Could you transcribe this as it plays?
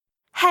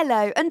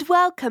Hello and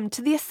welcome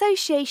to the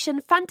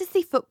Association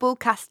Fantasy Football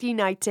Cast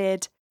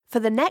United. For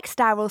the next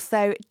hour or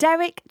so,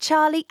 Derek,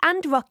 Charlie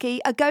and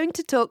Rocky are going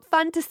to talk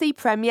Fantasy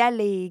Premier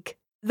League.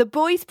 The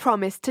boys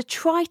promise to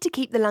try to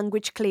keep the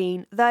language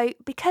clean, though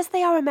because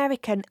they are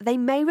American, they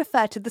may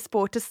refer to the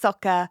sport as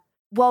soccer.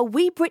 While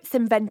we Brits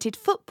invented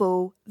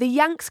football, the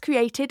Yanks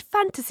created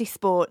fantasy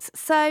sports,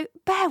 so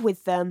bear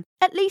with them.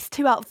 At least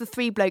 2 out of the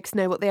 3 blokes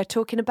know what they are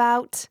talking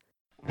about.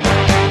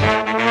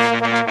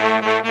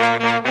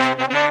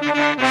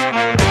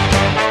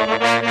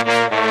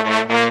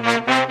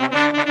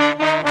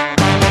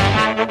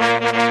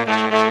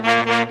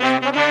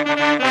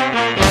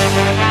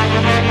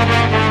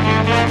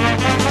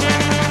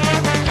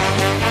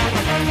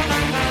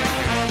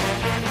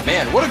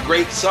 Man, what a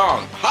great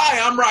song. Hi,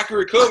 I'm Rocky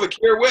Rakovic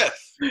here with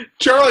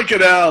Charlie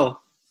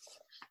Cadell.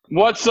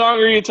 What song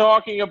are you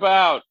talking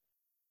about?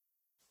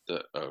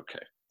 Okay,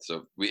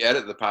 so we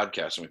edit the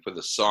podcast and we put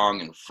the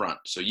song in front.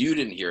 So you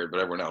didn't hear it,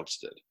 but everyone else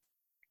did.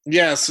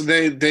 Yeah, so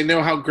they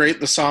know how great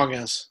the song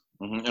is.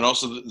 Mm-hmm. And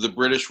also the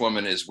British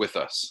woman is with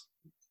us.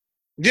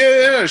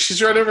 Yeah,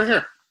 she's right over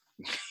here.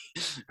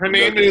 Her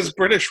name is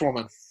British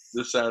Woman.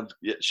 This sounds,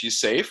 yeah, she's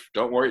safe.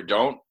 Don't worry.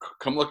 Don't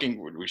come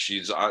looking.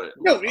 She's on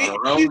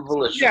her own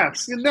volition.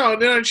 Yes,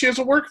 no, she has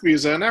a work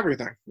visa and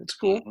everything. It's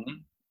cool. Mm-hmm.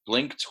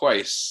 Blink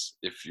twice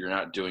if you're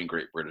not doing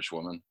great, British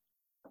woman.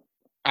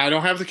 I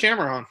don't have the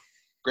camera on.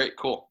 Great,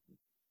 cool.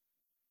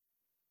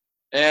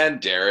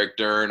 And Derek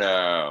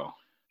Durno.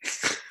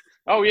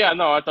 Oh, yeah,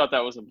 no, I thought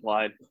that was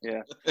implied.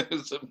 Yeah.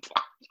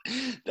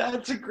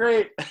 That's a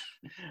great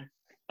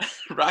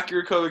Rocky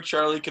Rakovic,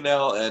 Charlie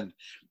Cannell, and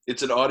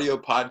it's an audio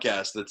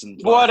podcast that's in.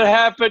 What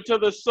happened to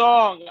the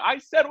song? I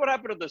said what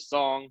happened to the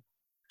song.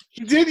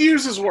 He did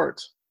use his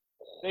words.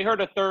 They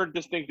heard a third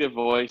distinctive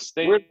voice.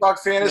 We're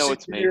talk fantasy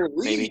it's Premier me,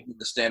 League maybe. in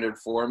the standard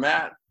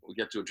format. We'll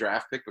get to a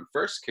draft pick, but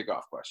first,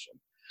 kickoff question.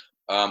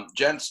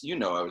 Gents,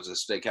 I was at a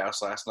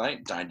steakhouse last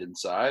night, dined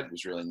inside. It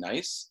was really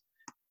nice.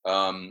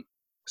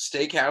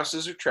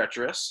 Steakhouses are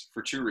treacherous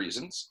for 2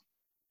 reasons.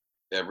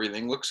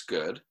 Everything looks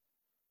good.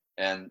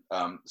 And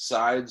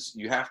sides,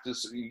 you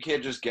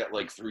can't just get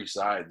like 3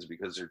 sides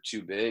because they're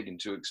too big and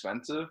too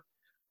expensive.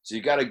 So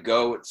you got to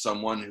go with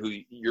someone who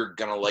you're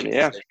going to like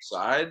the same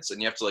sides,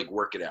 and you have to like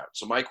work it out.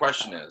 So my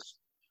question is,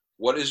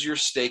 what is your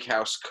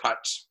steakhouse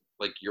cut,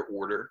 like your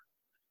order?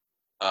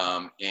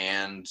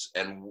 And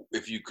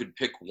if you could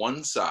pick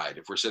one side,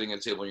 if we're sitting at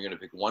a table and you're going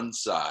to pick one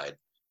side,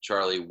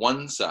 Charlie,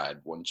 one side,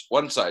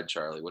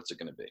 Charlie, what's it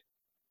going to be?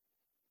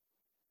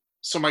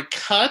 So my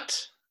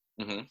cut,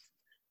 Mm-hmm.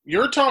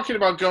 You're talking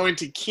about going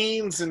to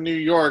Keen's in New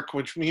York,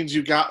 which means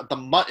you got the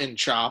mutton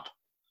chop.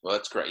 Well,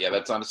 that's correct. Yeah,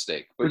 that's on a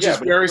steak. Which is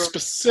very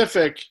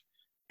specific.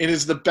 It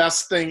is the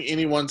best thing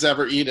anyone's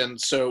ever eaten,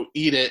 so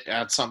eat it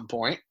at some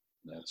point.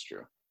 That's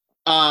true.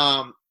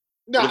 No,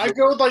 I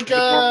go with like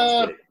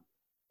a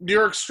New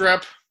York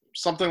strip,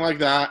 something like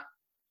that.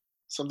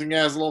 Something that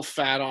has a little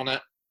fat on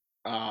it.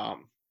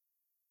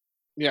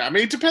 Yeah, I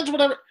mean, it depends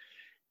whatever.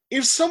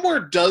 If somewhere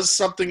does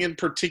something in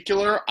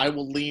particular, I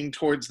will lean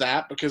towards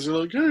that because they're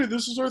like, hey,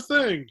 this is our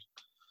thing.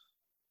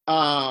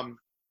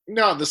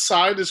 No, the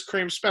side is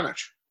cream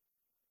spinach.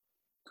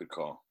 Good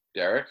call.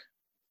 Derek?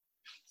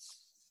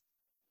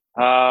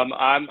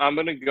 I'm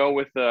going to go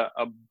with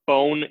a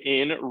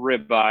bone-in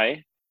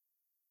ribeye.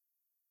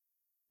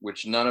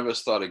 Which none of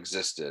us thought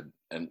existed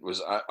and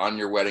was on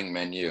your wedding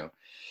menu.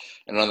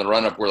 And on the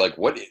run-up, we're like,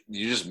 what?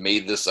 You just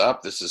made this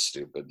up? This is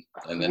stupid.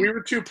 And then we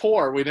were too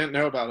poor. We didn't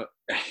know about it.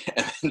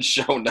 And then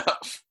sure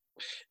enough,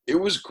 it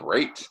was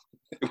great.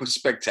 It was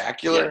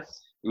spectacular.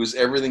 Yes. It was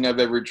everything I've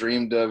ever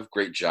dreamed of.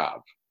 Great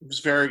job. It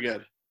was very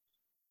good.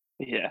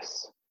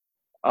 Yes.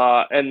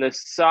 And the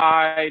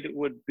side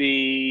would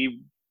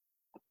be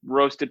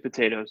roasted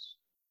potatoes.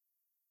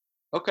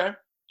 Okay.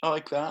 I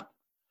like that.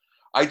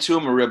 I, too,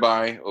 am a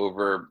ribeye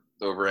over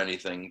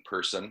anything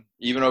person,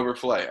 even over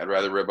filet. I'd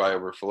rather ribeye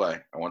over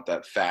filet. I want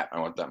that fat. I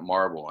want that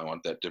marble. I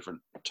want that different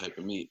type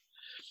of meat.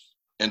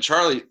 And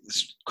Charlie,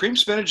 cream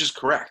spinach is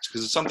correct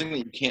because it's something that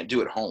you can't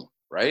do at home,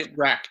 right?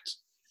 Correct.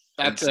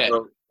 That's it.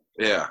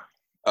 Yeah.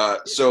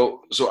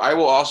 So I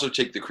will also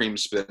take the cream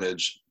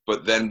spinach,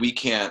 but then we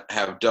can't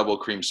have double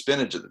cream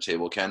spinach at the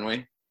table, can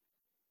we?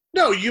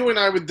 No, you and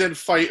I would then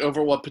fight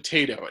over what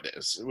potato it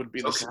is. It would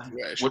be the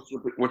situation.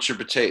 What's your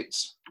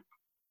potatoes?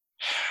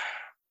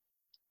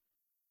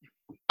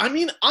 I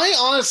mean, I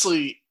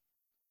honestly,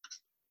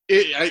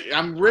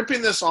 I'm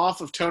ripping this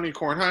off of Tony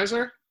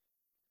Kornheiser,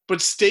 but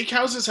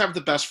steakhouses have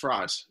the best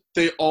fries.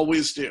 They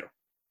always do.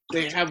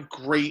 They have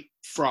great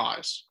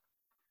fries.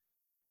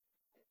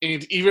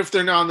 And even if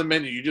they're not on the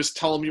menu, you just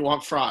tell them you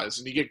want fries,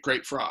 and you get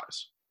great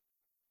fries.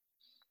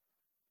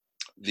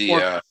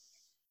 The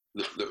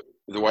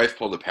wife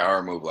pulled a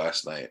power move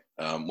last night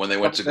when they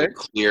went to go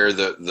clear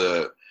they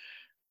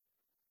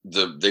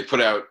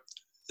put out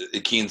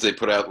at Keen's. They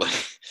put out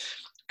like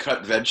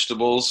cut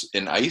vegetables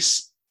in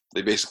ice.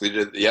 They basically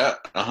did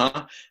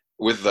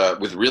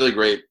with really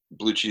great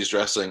blue cheese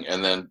dressing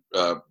and then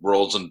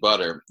rolls and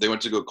butter. They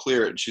went to go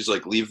clear it, and she's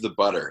like, "Leave the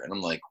butter," and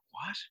I'm like,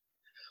 "What?"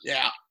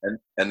 Yeah.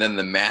 And then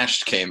the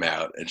mashed came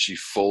out, and she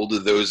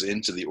folded those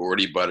into the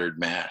already buttered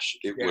mash.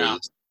 It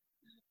was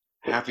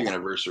happy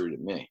anniversary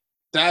to me.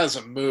 That is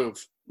a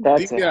move.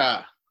 That's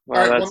Yeah.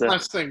 Well, All right, that's one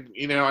last thing.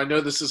 I know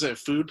this is a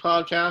food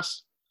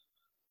podcast,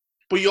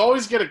 but you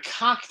always get a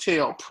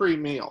cocktail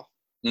pre-meal.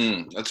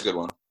 That's a good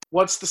one.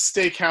 What's the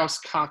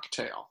steakhouse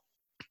cocktail?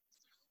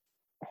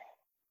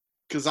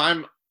 Because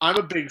I'm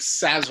a big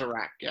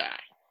Sazerac guy.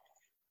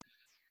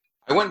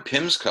 I went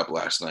Pim's Cup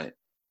last night.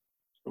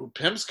 Ooh,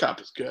 Pim's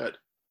Cup is good.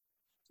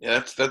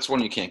 Yeah, that's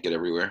one you can't get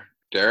everywhere.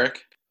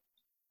 Derek?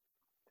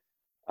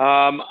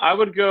 I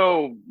would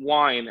go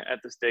wine at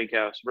the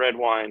steakhouse, red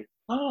wine.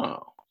 Oh,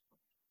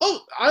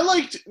 I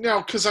liked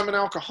now because I'm an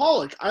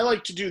alcoholic. I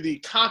like to do the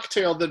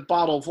cocktail, then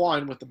bottle of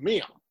wine with the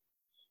meal.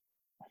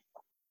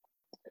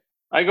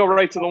 I go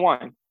right to the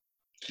wine.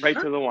 Right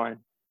to the wine.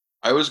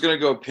 I was going to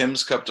go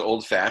Pim's Cup to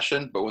Old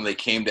Fashioned, but when they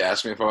came to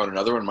ask me if I wanted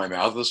another one, my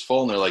mouth was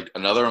full, and they're like,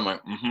 another? I'm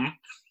like,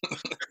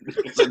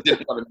 because I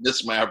didn't want to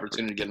miss my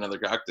opportunity to get another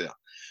cocktail.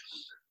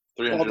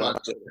 $300.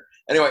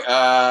 Anyway,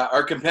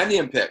 our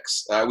compendium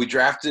picks. We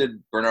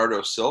drafted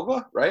Bernardo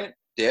Silva, right?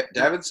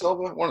 David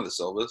Silva, one of the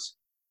Silvas.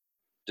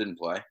 Didn't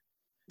play.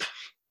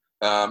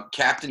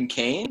 Captain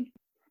Kane.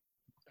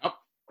 Yep.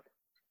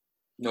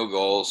 No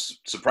goals.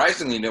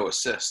 Surprisingly, no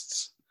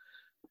assists.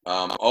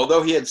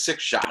 Although he had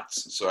 6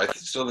 shots, so I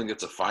still think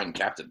it's a fine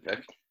captain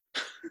pick.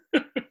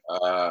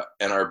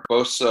 And our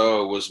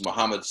Boso was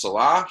Mohamed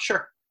Salah.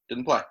 Sure,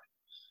 didn't play.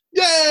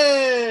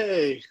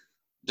 Yay!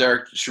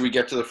 Derek, should we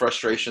get to the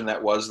frustration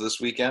that was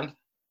this weekend?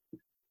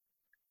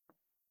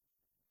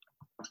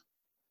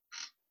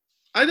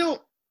 I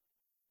don't.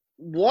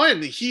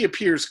 One, he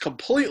appears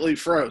completely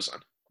frozen.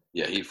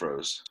 Yeah, he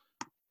froze.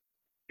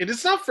 And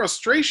it's not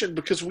frustration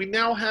because we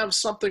now have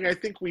something I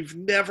think we've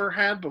never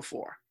had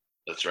before.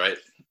 That's right.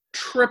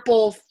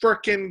 Triple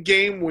frickin'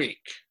 game week.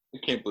 I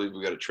can't believe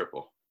we got a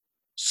triple.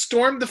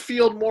 Storm the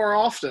field more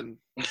often,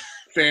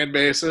 fan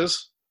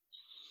bases.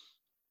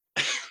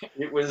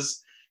 It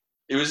was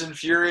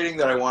infuriating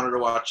that I wanted to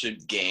watch a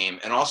game,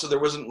 and also they're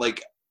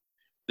like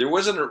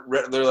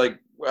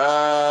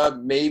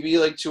maybe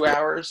like 2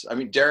 hours. I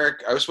mean,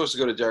 I was supposed to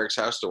go to Derek's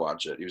house to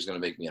watch it. He was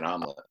going to make me an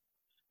omelet,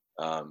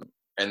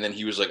 and then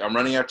he was like, "I'm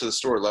running out to the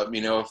store. Let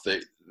me know if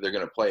they're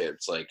going to play it."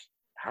 It's like,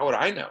 how would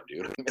I know,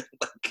 dude?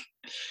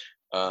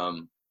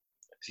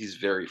 He's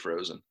very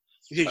frozen.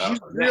 Yeah, he's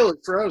really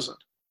frozen.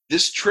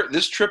 This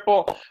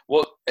triple.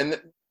 Well,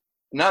 and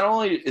not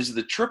only is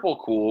the triple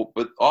cool,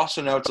 but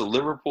also now it's a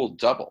Liverpool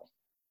double.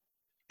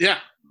 Yeah.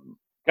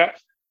 Okay.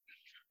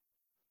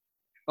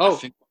 Oh,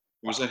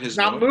 was that his? He's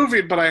not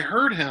moving, but I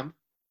heard him.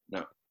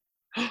 No.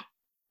 I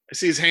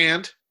see his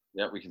hand.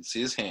 Yeah, we can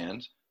see his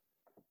hand.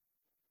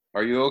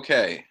 Are you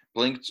okay?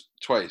 Blinked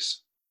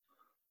twice.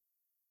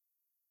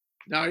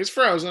 No, he's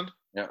frozen.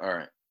 Yeah, all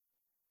right.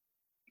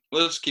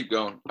 Let's keep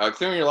going.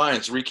 Clearing your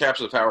lines, recaps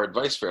of how our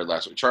advice fared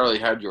last week. Charlie,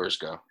 how'd yours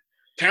go?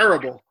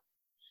 Terrible.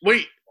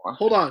 Wait, What?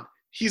 hold on.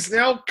 He's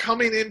now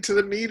coming into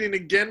the meeting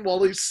again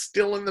while he's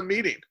still in the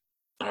meeting.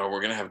 Oh, we're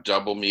going to have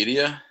double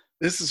media?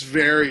 This is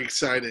very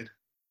exciting.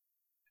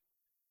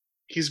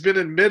 He's been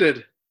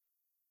admitted,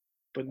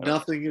 but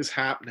nothing is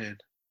happening.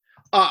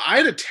 I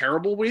had a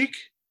terrible week,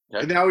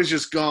 Okay. and now he's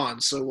just gone,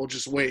 so we'll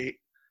just wait.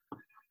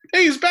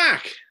 Hey, he's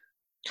back.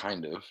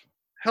 Kind of.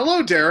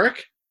 Hello,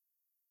 Derek.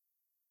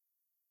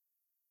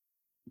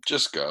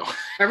 Just go.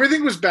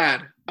 Everything was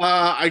bad.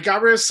 I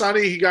got rid of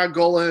Sonny. He got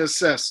goal and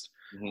assist.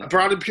 Mhm. I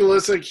brought in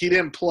Pulisic. He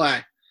didn't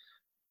play.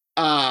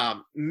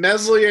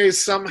 Meslier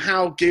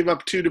somehow gave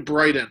up 2 to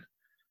Brighton.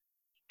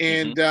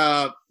 And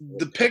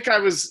the pick I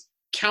was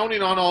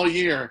counting on all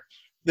year,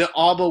 that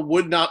Alba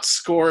would not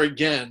score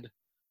again.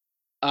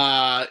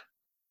 I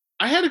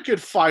had a good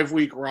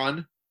 5-week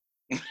run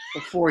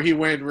before he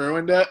went and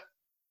ruined it.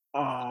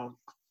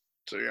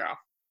 So, yeah.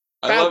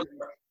 I love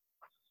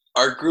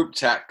our group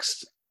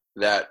text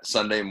that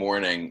Sunday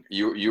morning.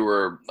 You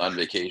were on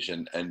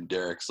vacation, and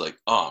Derek's like,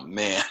 "Oh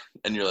man,"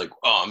 and you're like,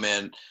 "Oh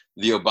man,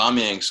 the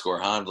Aubameyang score."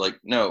 Huh? I'm like,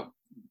 no.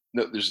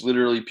 There's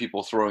literally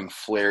people throwing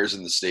flares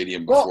in the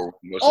stadium before.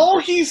 All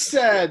he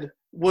said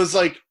was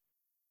like,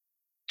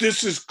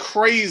 "This is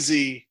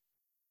crazy,"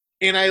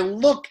 and I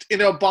looked,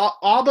 and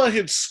Alba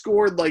had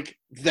scored like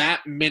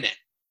that minute.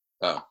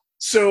 Oh,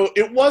 so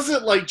it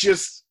wasn't like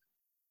just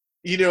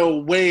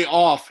way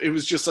off. It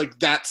was just like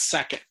that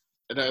second,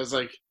 and I was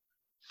like,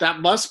 that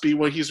must be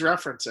what he's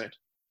referencing.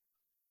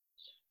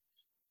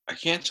 I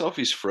can't tell if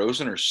he's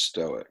frozen or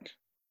stoic.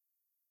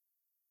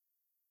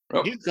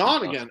 Oh, he's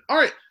gone again. All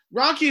right,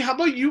 Rocky, how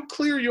about you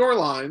clear your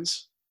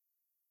lines,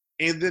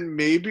 and then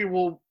maybe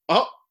we'll.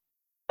 Oh,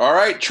 all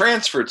right,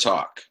 transfer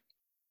talk.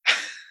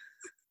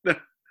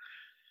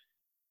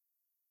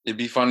 It'd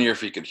be funnier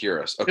if he could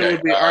hear us. Okay. It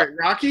would be, all right,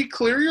 Rocky,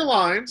 clear your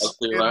lines,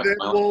 and then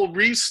we'll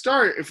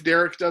restart if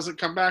Derek doesn't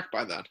come back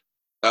by then.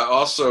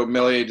 Also,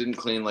 Melia didn't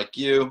clean like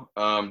you.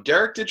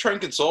 Derek did try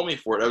and console me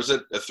for it. I was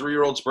at a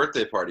 3-year-old's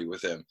birthday party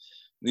with him.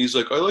 And he's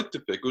like, "I like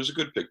the pick. It was a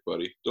good pick,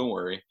 buddy. Don't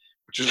worry."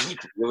 Which is like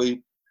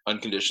really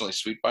unconditionally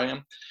sweet by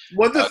him.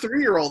 What did the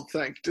 3-year-old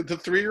think? Did the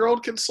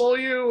 3-year-old console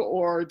you,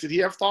 or did he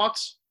have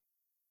thoughts?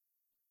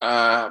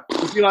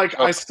 Was he like,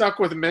 I stuck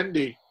with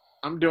Mendy.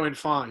 I'm doing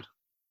fine.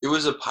 It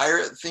was a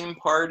pirate theme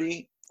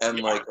party, and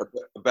like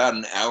about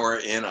an hour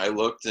in, I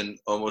looked, and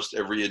almost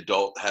every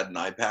adult had an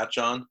eye patch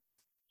on.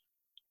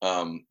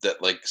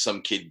 That like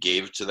some kid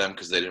gave to them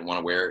because they didn't want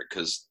to wear it,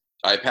 because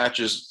eye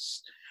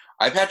patches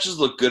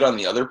look good on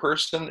the other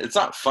person. It's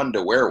not fun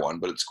to wear one,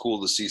 but it's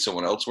cool to see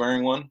someone else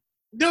wearing one.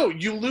 No,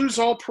 you lose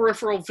all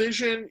peripheral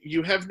vision.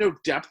 You have no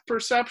depth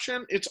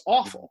perception. It's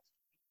awful.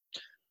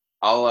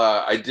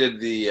 I did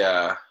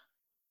the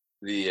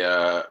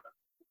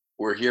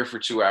we're here for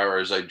 2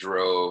 hours. I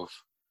drove.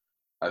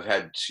 I've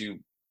had 2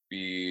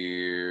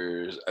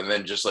 beers, and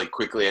then just like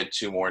quickly had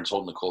 2 more and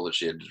told Nicole that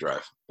she had to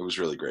drive. It was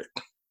really great.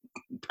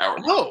 Power.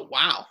 Oh,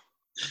 wow.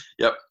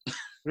 Yep.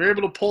 You're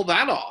able to pull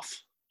that off.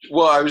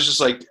 Well, I was just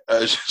like,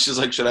 she's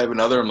like, should I have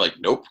another? I'm like,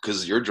 nope,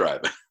 because you're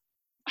driving.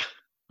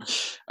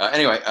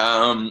 Anyway,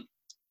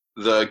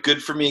 the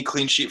good for me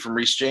clean sheet from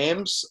Reece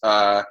James.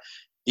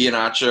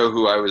 Iheanacho,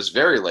 who I was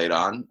very late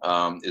on,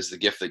 is the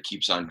gift that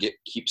keeps on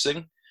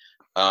keepsing.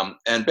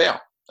 And Bale.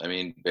 I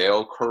mean,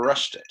 Bale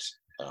crushed it.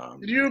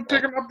 Did you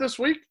pick him up this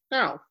week?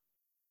 No.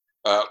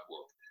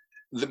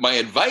 My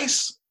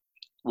advice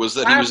was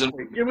that last he was in.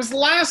 week. It was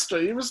last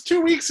week. It was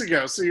 2 weeks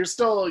ago. So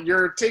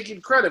you're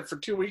taking credit for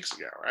 2 weeks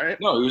ago, right?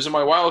 No, he was in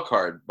my wild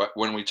card. But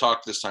when we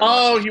talked this time,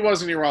 oh, he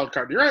was in your wild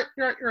card. You're right.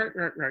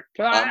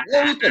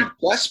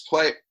 Best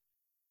play.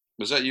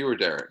 Was that you or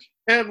Derek?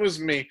 It was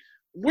me.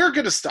 We're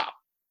gonna stop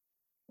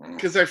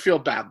because I feel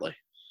badly.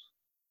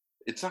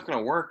 It's not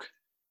gonna work.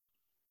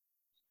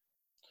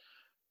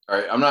 All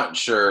right, I'm not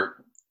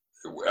sure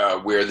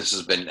where this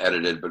has been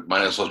edited, but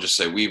might as well just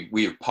say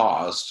we've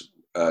paused.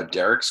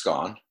 Derek's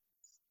gone.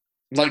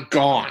 Like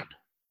gone.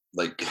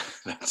 Like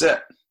that's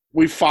it.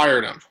 We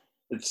fired him.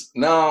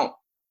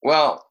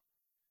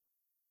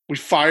 We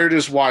fired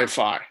his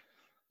Wi-Fi.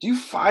 Do you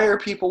fire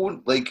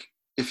people like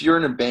if you're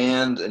in a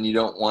band and you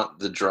don't want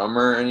the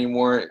drummer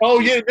anymore?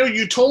 Oh yeah, no,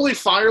 you totally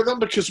fire them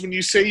because when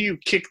you say you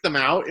kick them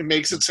out, it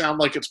makes it sound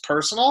like it's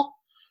personal.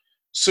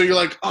 So you're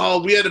like,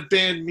 oh, we had a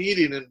band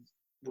meeting and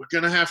we're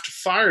gonna have to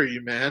fire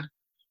you, man,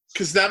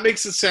 because that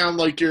makes it sound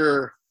like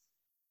you're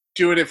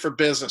doing it for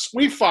business.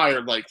 We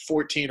fired like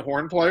 14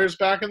 horn players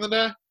back in the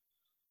day.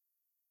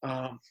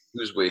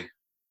 Who's we?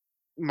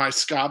 My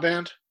ska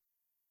band.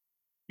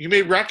 You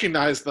may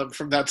recognize them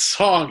from that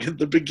song at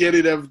the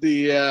beginning of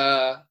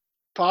the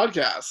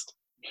podcast.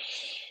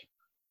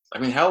 I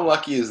mean, how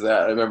lucky is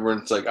that? I remember when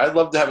it's like, I'd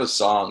love to have a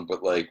song,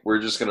 but like,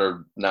 we're just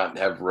gonna not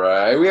have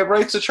we have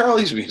rights to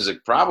Charlie's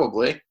music,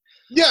 probably.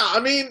 Yeah, I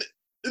mean,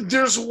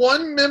 there's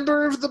one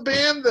member of the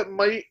band that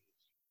might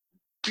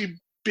be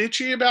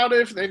bitchy about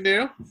it if they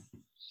knew,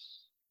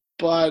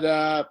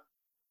 but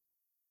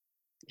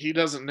he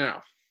doesn't know.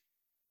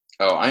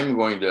 Oh, I'm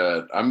going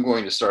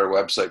to start a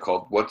website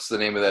called "What's the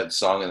name of that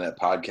song in that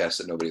podcast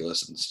that nobody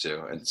listens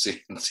to?" and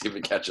see if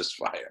it catches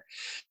fire.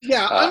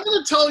 Yeah, I'm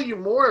going to tell you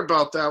more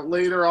about that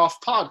later off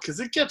pod because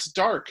it gets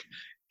dark.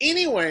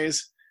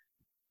 Anyways,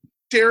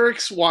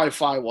 Derek's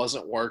Wi-Fi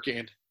wasn't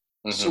working,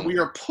 so we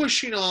are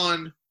pushing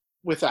on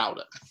without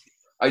it.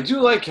 I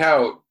do like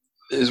how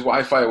his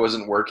Wi-Fi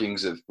wasn't working.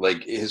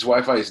 Like his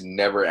Wi-Fi is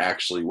never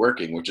actually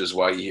working, which is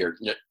why you hear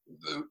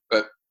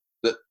the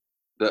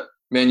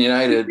Man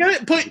United. Yeah,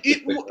 but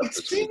it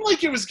seemed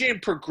like it was getting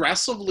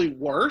progressively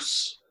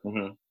worse.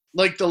 Mm-hmm.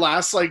 Like the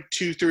last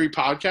 2-3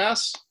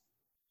 podcasts,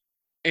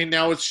 and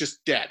now it's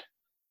just dead.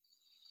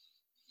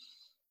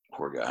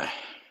 Poor guy.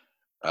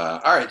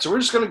 All right, so we're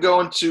just going to go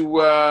into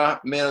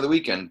Man of the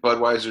Weekend,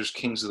 Budweiser's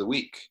Kings of the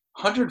Week.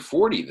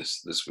 140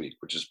 this week,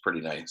 which is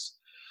pretty nice.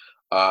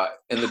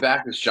 In the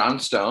back is John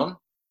Stone,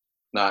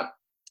 not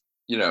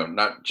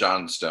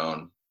John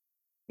Stone,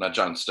 not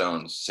John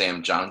Stones,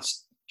 Sam John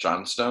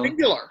Stone.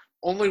 Singular,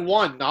 only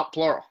one, not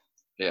plural.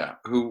 Yeah,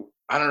 who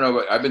I don't know,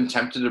 but I've been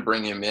tempted to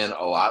bring him in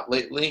a lot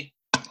lately,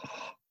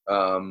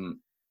 and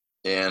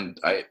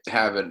I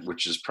haven't,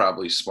 which is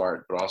probably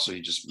smart, but also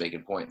he's just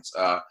making points.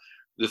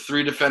 The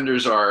 3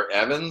 defenders are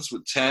Evans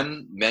with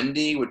 10,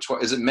 Mendy with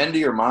 12. Is it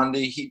Mendy or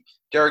Mondi?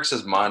 Derek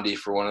says Mondi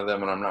for one of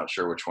them, and I'm not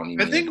sure which one he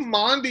means. I think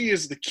Mondi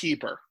is the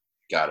keeper.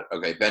 Got it.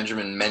 Okay,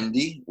 Benjamin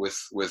Mendy with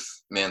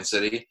Man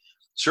City.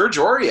 Serge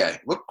Aurier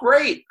looked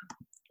great,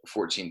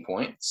 14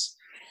 points.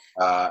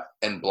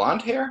 And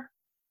blonde hair?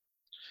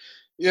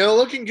 Yeah,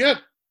 looking good.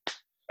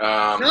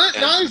 Not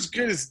as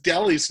good as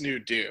Deli's new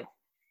do,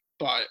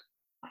 but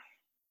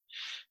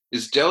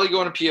is Deli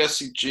going to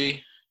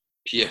PSEG?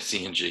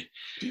 PSEG.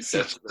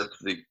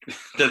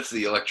 That's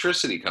the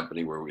electricity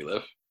company where we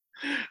live.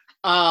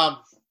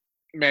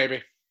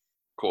 Maybe.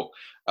 Cool.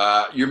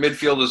 Your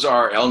midfielders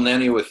are El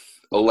Neni with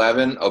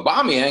 11,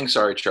 Aubameyang,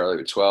 sorry, Charlie,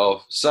 with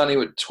 12, Sonny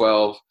with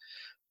 12,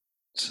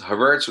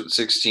 Havertz with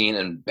 16,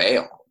 and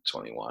Bale with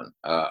 21.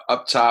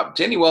 Up top,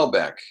 Danny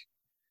Welbeck.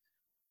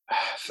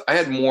 I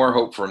had more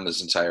hope for him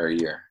this entire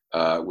year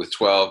with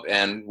 12,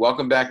 and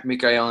welcome back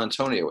Michail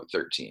Antonio with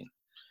 13.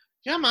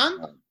 Yeah, man.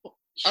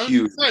 I was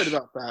Huge, excited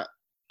about that.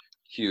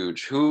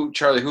 Huge.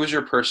 Charlie, who is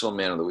your personal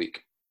man of the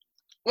week?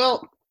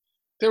 Well,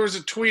 there was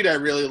a tweet I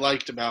really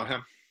liked about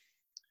him.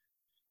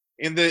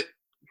 In that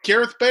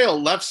Gareth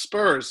Bale left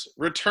Spurs,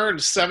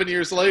 returned 7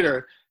 years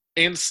later,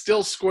 and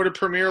still scored a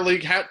Premier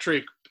League hat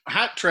trick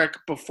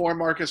before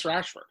Marcus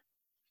Rashford.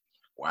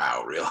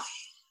 Wow, really?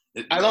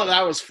 I thought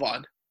that was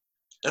fun.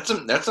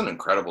 That's an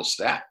incredible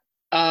stat.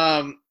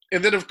 And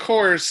then, of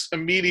course,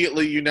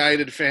 immediately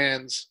United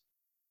fans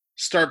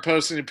start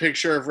posting a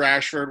picture of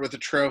Rashford with a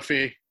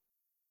trophy.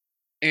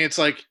 And it's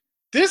like,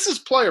 this is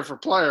player for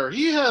player.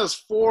 He has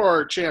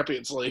 4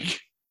 Champions League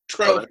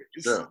trophies.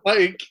 True.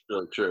 Like,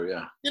 Really true,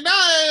 yeah.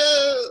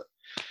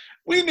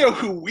 We know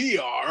who we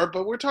are,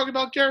 but we're talking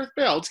about Gareth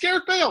Bale. It's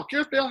Gareth Bale.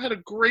 Gareth Bale had a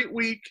great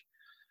week.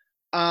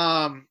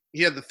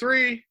 He had the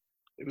 3.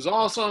 It was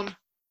awesome.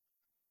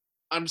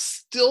 I'm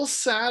still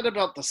sad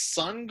about the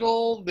Sun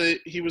goal that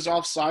he was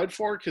offside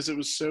for because it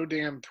was so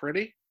damn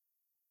pretty.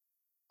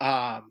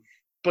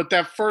 But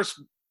that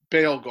first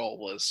Bale goal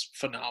was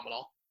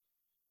phenomenal.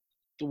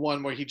 The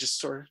one where he just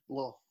sort of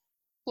little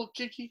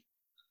kicky.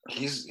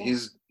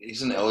 He's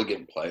an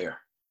elegant player.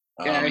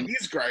 Yeah,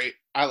 he's great.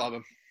 I love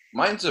him.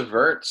 Mine's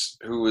Verts,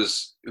 who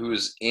was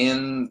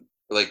in,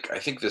 like, I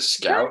think the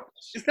scout.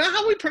 Is that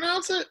how we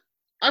pronounce it?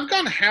 I've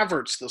gone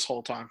Havertz this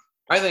whole time.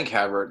 I think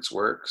Havertz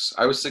works.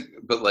 I was thinking,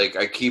 but like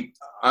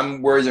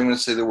I'm worried I'm going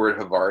to say the word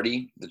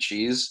Havarti, the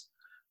cheese.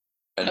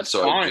 And That's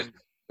so fine.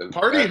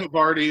 Party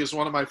Havarti is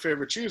one of my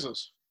favorite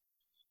cheeses.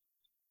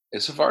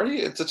 Is Havarti?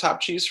 It's a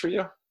top cheese for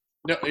you?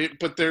 No,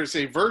 but there's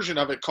a version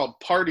of it called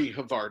Party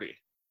Havarti.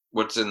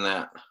 What's in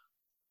that?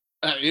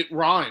 It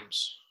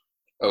rhymes.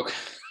 Okay,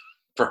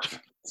 perfect.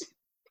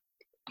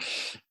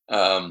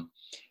 I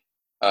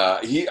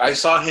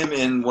saw him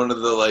in one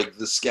of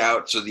the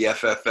scouts or the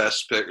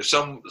FFS pick or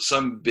some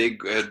big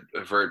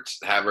Havertz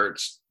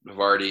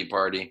Havarti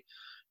party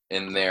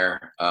in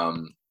there.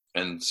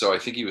 And so I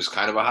think he was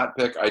kind of a hot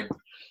pick.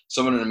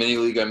 Someone in a mini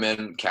league I'm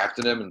in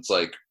captained him, and it's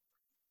like,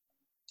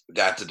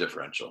 that's a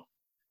differential.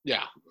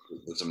 Yeah.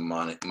 It's a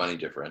money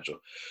differential.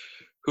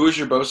 Who is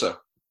your Bosa?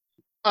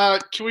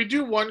 Can we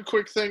do one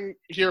quick thing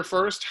here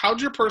first?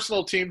 How'd your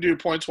personal team do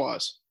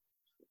points-wise?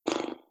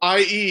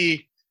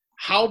 I.e.,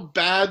 how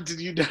bad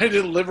did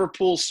United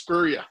Liverpool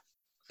screw you?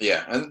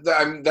 Yeah,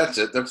 and that's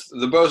it. That's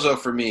the Bozo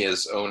for me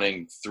is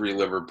owning 3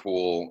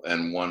 Liverpool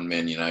and 1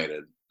 Man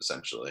United,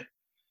 essentially.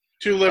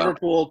 2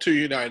 Liverpool, 2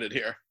 United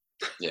here.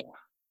 Yeah.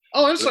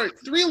 Oh, I'm sorry.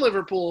 3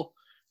 Liverpool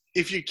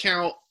if you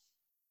count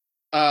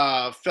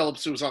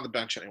Phillips, who was on the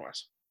bench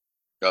anyways.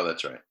 Oh,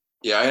 that's right.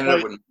 Yeah, I ended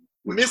up with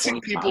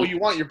missing 25. people. You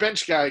want your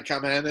bench guy to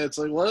come in. It's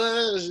like, what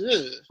is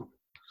it?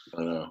 I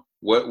don't know.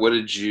 What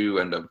did you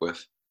end up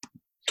with?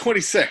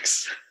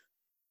 26.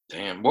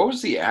 Damn, what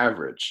was the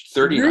average?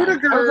 39.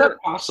 Rudiger, how is that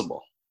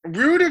possible?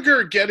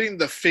 Rudiger getting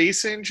the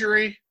face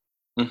injury,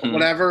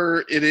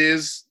 whatever it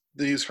is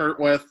that he's hurt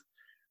with,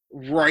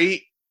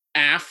 right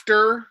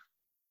after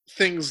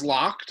things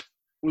locked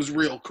was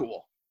real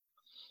cool.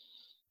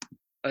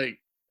 Like,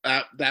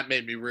 that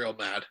made me real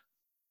mad.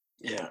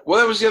 Yeah. Well,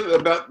 that was the other,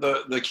 about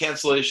the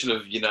cancellation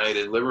of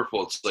United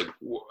Liverpool. It's like,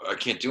 I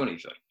can't do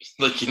anything.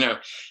 Like,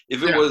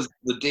 if it was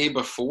the day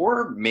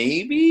before,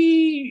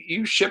 maybe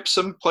you ship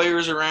some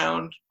players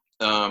around.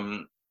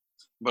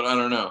 But I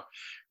don't know.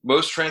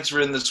 Most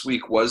transferred in this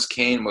week was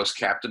Kane. Most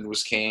captained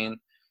was Kane.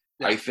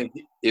 Yeah. I think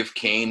if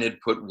Kane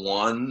had put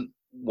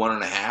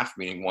 1.5,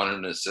 meaning 1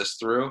 and an assist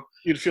through,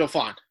 you'd feel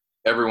fine.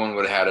 Everyone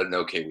would have had an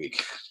okay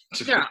week.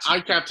 Yeah, I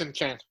captained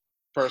Kane,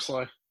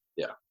 personally.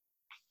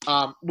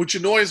 Yeah. Which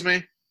annoys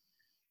me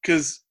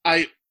because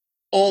I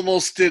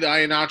almost did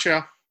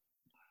Iheanacho,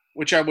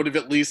 which I would have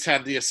at least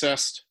had the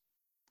assist.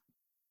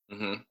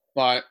 Mm-hmm.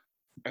 But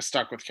I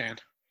stuck with Kane.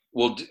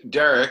 Well,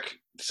 Derek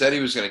said he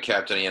was going to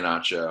captain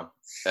Iheanacho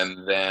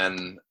and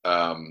then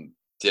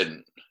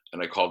didn't.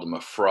 And I called him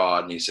a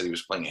fraud, and he said he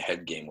was playing a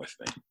head game with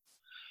me.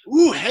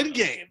 Ooh, head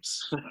games.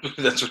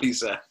 That's what he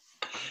said.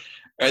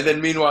 And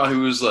then meanwhile, he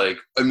was like,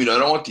 I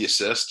don't want the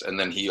assist. And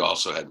then he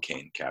also had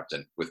Kane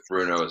captain with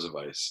Bruno as a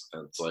vice.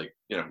 And it's like,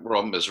 we're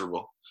all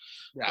miserable.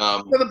 Yeah.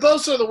 So the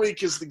Bosa of the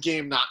week is the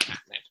game not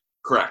happening.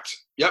 Correct.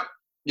 Yep.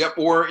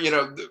 Or,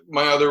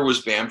 my other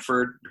was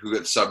Bamford, who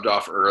got subbed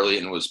off early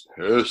and was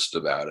pissed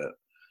about it.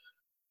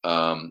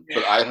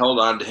 But I held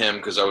on to him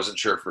because I wasn't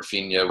sure if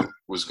Rafinha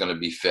was going to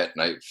be fit.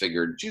 And I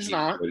figured he's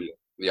not.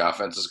 The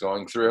offense is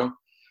going through.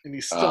 And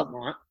he's still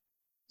not.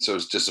 So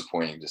it's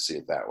disappointing to see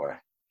it that way.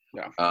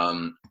 Yeah.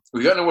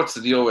 We got to know what's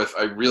the deal with.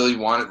 I really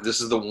wanted.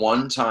 This is the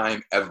one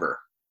time ever.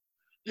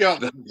 Yeah.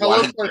 Tell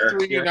us our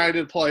 3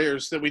 United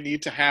players that we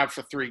need to have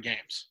for 3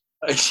 games.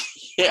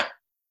 Yeah.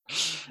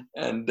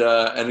 And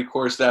of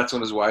course that's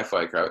when his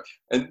Wi-Fi crowd.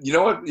 And you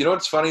know what?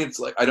 What's funny? It's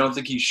like I don't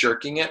think he's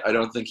shirking it. I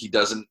don't think he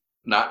doesn't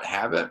not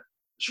have it.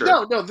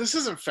 Sure. No, this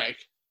isn't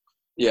fake.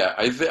 Yeah,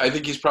 I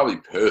think he's probably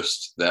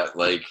pissed that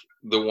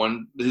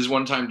his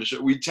one time to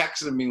show. We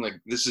texted him being like,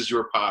 "This is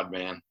your pod,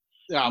 man.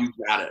 Yeah, you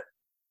got it."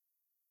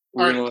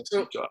 All right,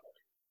 so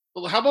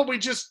how about we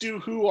just do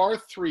who our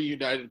 3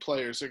 United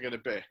players are going to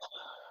be?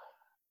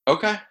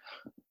 Okay.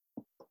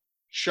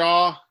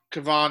 Shaw,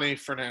 Cavani,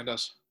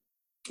 Fernandez.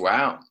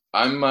 Wow.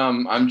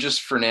 I'm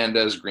just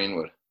Fernandez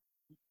Greenwood.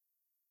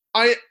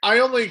 I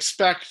only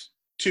expect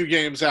 2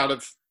 games out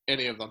of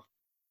any of them.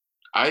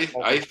 I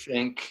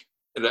think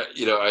that,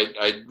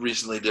 I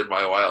recently did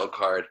my wild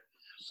card.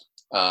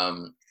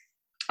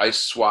 I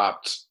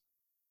swapped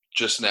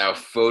just now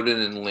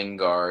Foden and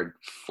Lingard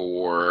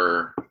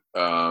for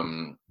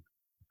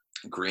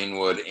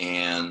Greenwood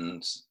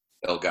and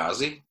El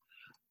Ghazi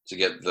to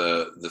get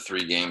the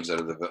 3 games out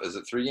of the. Is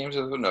it 3 games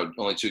out of the? No,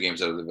 only 2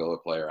 games out of the Villa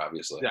player,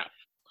 obviously. Yeah.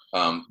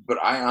 But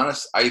I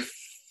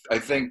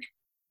think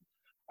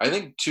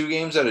 2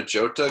 games out of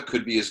Jota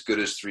could be as good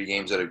as 3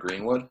 games out of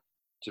Greenwood.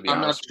 To be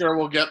I'm honest, not sure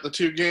we'll get the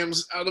 2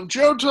 games out of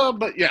Jota,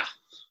 but yeah.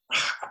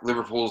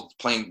 Liverpool's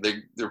playing.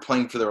 They're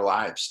playing for their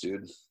lives,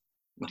 dude.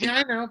 Yeah,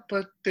 I know,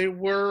 but they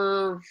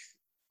were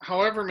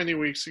however many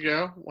weeks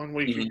ago, 1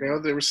 week ago,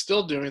 they were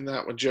still doing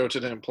that when Jota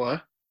didn't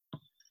play.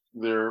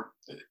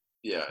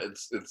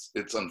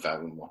 It's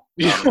unfathomable.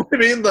 You know what I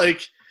mean?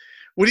 Like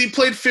when he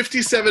played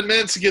 57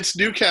 minutes against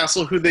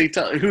Newcastle, who they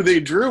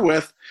drew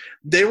with,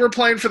 they were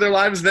playing for their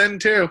lives then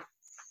too.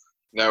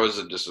 That was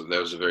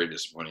a very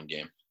disappointing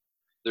game.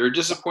 They're a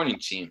disappointing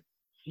team.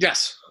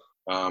 Yes.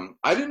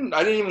 I didn't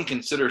even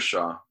consider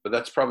Shaw, but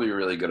that's probably a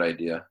really good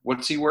idea.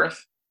 What's he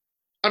worth?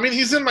 I mean,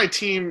 he's in my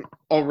team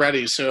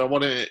already, so I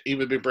wouldn't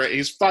even be brave.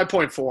 He's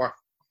 5.4.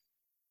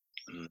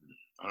 I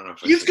don't know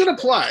if he's going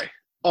to play.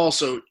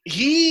 Also,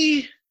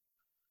 he's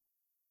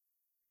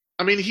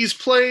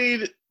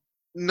played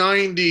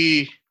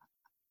 90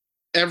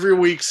 every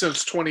week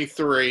since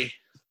 23.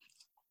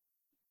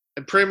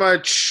 And pretty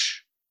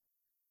much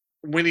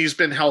when he's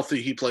been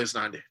healthy, he plays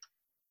 90.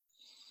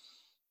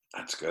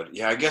 That's good.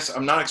 Yeah, I guess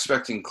I'm not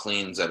expecting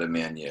cleans out of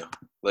Man U.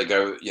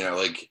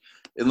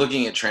 In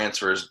looking at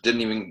transfers,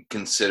 didn't even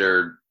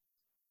consider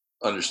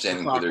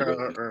understanding who they're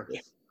going to be.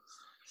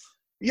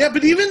 Yeah,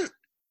 but even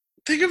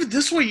think of it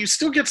this way: you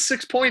still get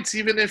 6 points,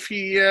 even if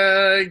he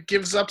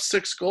gives up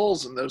 6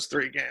 goals in those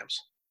 3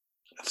 games.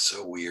 That's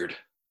so weird.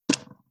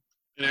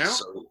 You know?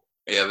 So,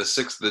 yeah,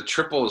 the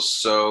triple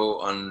is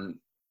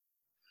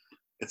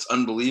it's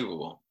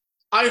unbelievable.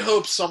 I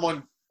hope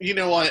someone. You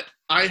know what?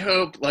 I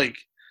hope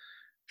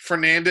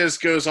Fernandez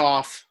goes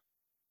off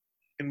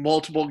in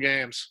multiple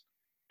games.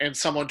 And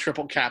someone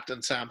triple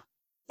captains him.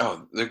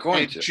 Oh, they're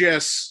going to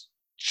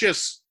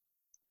just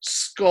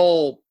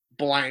skull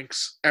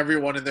blanks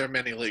everyone in their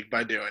mini league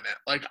by doing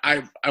it.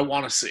 I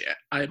want to see it.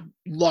 I'd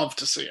love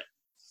to see it.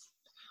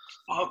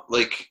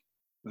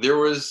 There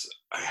was,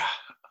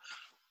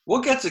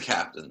 we'll get to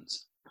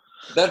captains.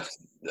 That's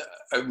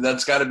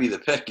got to be the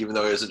pick, even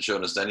though he hasn't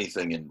shown us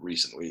anything in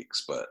recent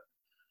weeks. But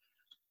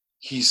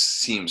he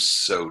seems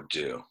so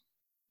due.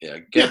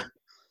 Yeah.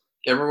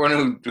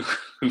 Everyone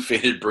who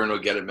faded Bruno,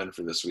 get him in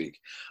for this week.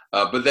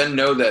 But then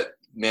know that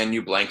Man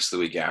U blanks the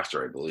week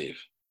after, I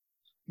believe.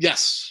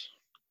 Yes.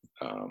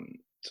 So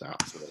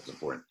that's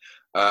important.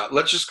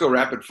 Let's just go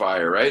rapid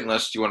fire, right?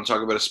 Unless you want to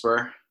talk about a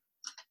Spur.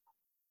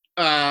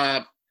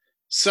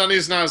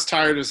 Sonny's not as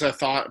tired as I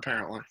thought,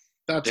 apparently.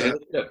 That's it.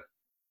 Good.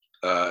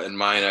 In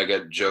mine, I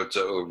got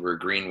Jota over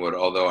Greenwood,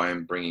 although I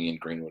am bringing in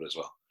Greenwood as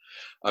well.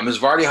 Is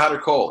Vardy hot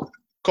or cold?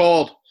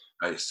 Cold.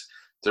 Nice.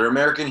 Did our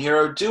American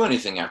hero do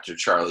anything after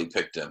Charlie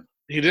picked him?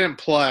 He didn't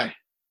play.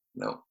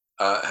 No.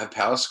 Have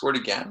Palace scored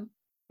again?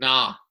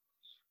 Nah.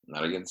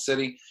 Not against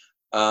City.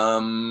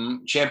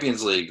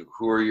 Champions League.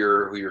 Who are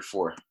your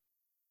 4?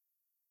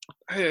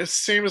 It's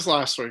same as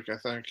last week, I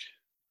think.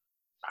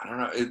 I don't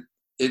know.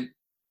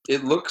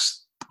 It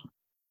looks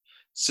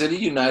City,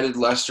 United,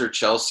 Leicester,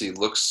 Chelsea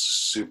looks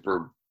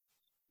super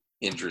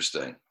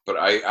interesting. But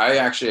I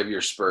actually have your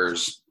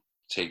Spurs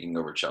taking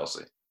over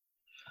Chelsea.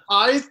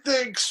 I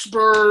think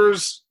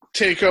Spurs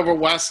take over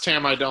West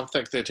Ham. I don't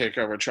think they take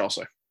over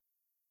Chelsea.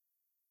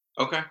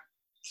 Okay.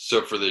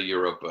 So for the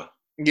Europa.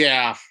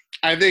 Yeah.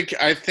 I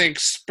think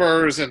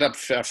Spurs end up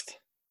 5th.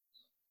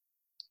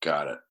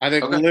 Got it. I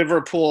think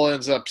Liverpool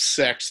ends up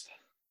 6th.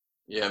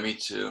 Yeah, me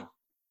too.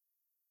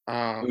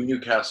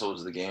 Newcastle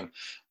was the game.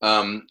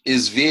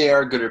 Is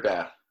VAR good or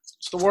bad?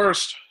 It's the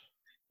worst.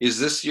 Is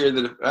this year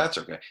that's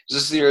okay. Is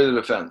this the year of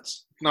the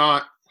defense?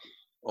 Not.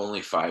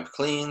 Only 5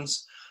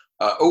 cleans.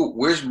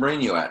 Where's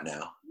Mourinho at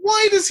now?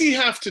 Why does he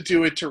have to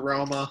do it to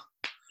Roma?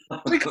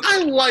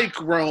 I like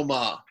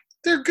Roma.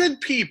 They're good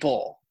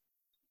people.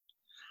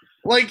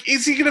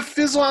 Is he going to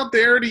fizzle out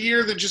there in a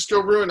year then just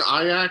go ruin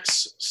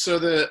Ajax so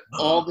that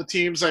all the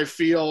teams I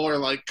feel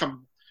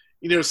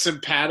are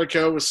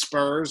simpatico with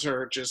Spurs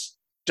are just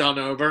done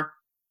over?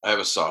 I have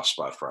a soft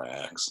spot for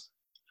Ajax.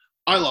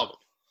 I love him.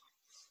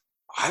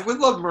 I would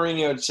love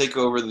Mourinho to take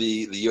over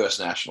the U.S.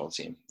 national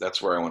team.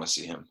 That's where I want to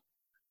see him.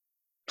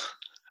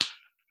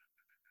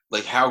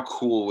 How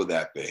cool would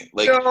that be?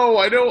 No,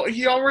 I don't.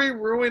 He already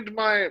ruined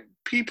my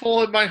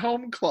people in my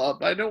home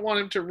club. I don't want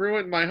him to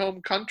ruin my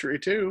home country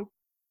too.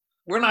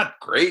 We're not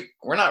great.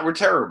 We're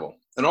terrible.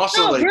 And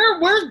also,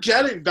 we're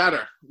getting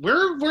better.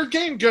 We're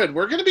getting good.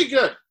 We're gonna be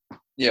good.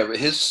 Yeah, but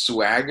his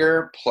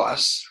swagger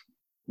plus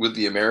with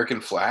the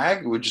American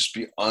flag would just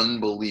be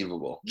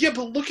unbelievable. Yeah,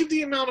 but look at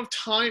the amount of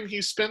time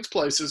he spends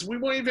places. We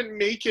won't even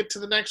make it to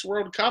the next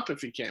World Cup if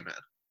he came in.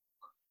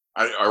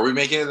 Are we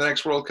making it the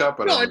next World Cup?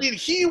 No, I mean,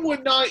 he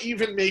would not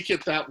even make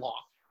it that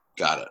long.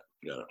 Got it.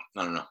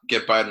 I don't know.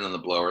 Get Biden on the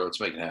blower. Let's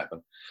make it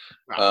happen.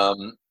 Wow.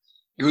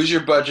 Who's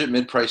your budget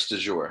mid-price du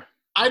jour?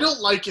 I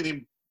don't like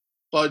any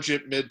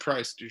budget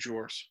mid-price du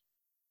jours.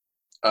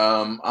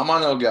 I'm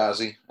on El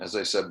Ghazi, as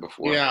I said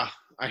before. Yeah,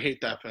 I hate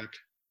that pick.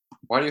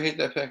 Why do you hate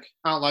that pick?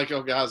 I don't like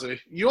El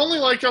Ghazi. You only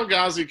like El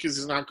Ghazi because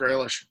he's not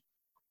Grealish.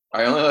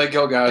 I only like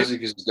El Ghazi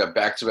because he's got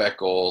back-to-back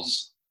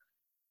goals,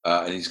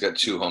 and he's got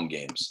 2 home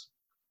games.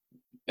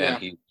 And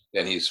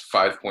he's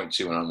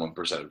 5.2 and on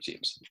 1% of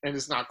teams. And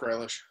it's not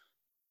Grealish.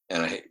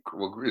 And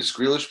is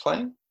Grealish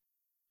playing?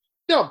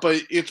 No,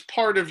 but it's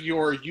part of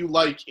you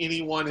like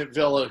anyone at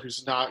Villa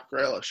who's not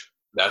Grealish.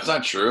 That's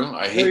not true.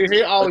 You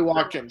hate Ollie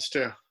Watkins,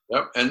 too.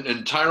 Yep,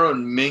 and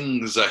Tyrone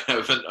Mings I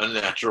have an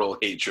unnatural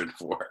hatred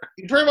for.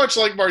 You pretty much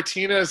like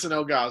Martinez and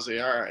El Ghazi.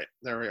 All right,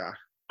 there we are.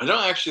 I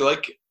don't actually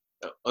like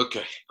 –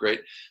 okay,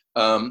 great.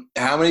 How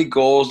many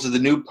goals did the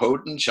new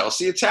potent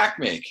Chelsea attack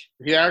make?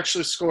 He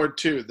actually scored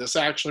 2. This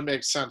actually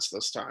makes sense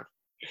this time.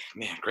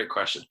 Man, great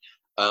question.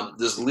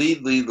 Does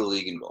lead the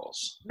league in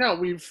goals? No,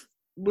 we've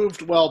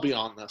moved well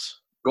beyond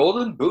this.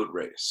 Golden Boot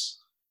race.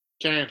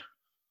 Kane.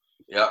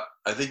 Yep,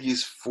 I think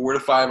he's 4 to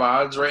 5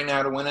 odds right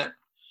now to win it.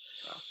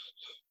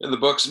 In the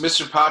books,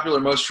 Mr. Popular,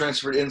 most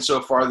transferred in so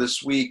far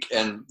this week,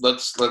 and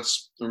let's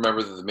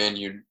remember that the Man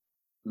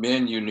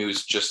U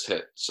news just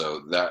hit,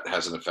 so that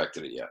hasn't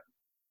affected it yet.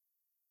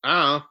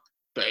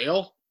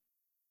 Bale?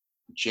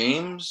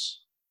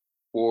 James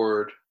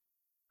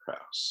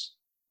Ward-Prowse.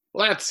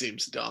 Well, that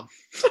seems dumb.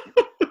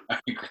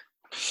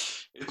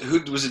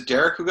 Who was it?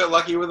 Derek who got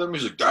lucky with him?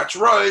 He's like, "That's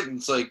right." And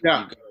it's like,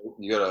 yeah,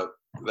 you gotta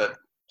that.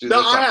 Dude,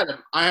 no, I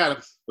had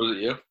him. Was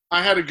it you?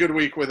 I had a good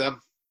week with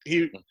him.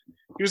 He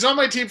was on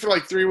my team for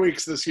like 3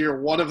 weeks this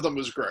year. One of them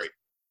was great.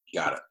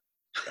 Got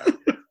it.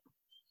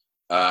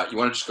 You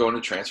want to just go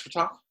into transfer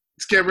talk?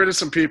 Let's get rid of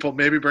some people.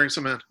 Maybe bring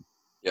some in.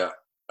 Yeah.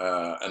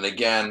 And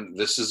again,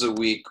 this is a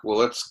week.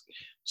 Well,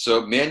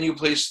 so Man U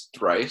plays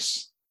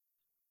thrice.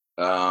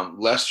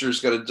 Leicester's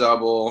got a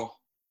double.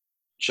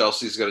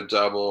 Chelsea's got a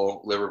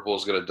double.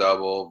 Liverpool's got a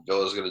double.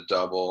 Villa's got a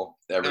double.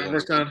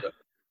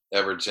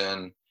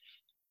 Everton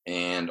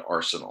and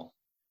Arsenal.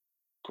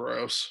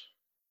 Gross.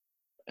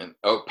 And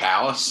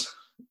Palace,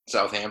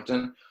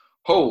 Southampton.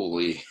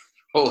 Holy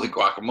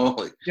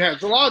guacamole. Yeah,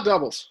 it's a lot of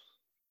doubles.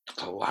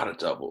 A lot of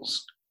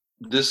doubles.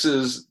 This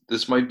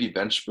might be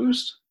bench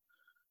boost.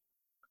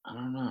 I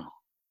don't know.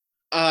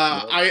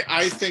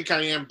 I think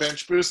I am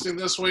bench boosting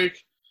this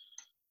week,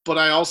 but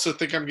I also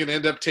think I'm going to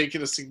end up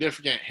taking a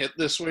significant hit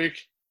this week.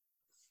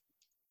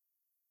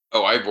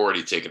 Oh, I've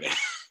already taken it.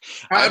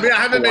 I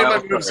haven't made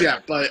my moves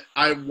yet, but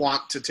I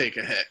want to take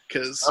a hit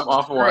because I'm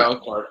off a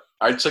wild card.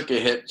 I took a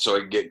hit so I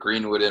could get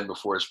Greenwood in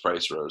before his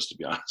price rose, to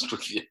be honest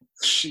with you.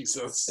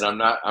 Jesus.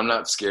 And I'm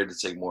not scared to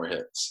take more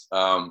hits.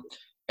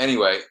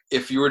 Anyway,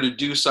 if you were to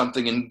do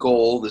something in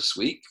goal this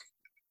week,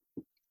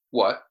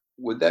 what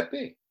would that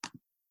be?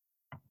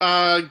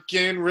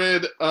 Getting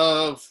rid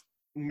of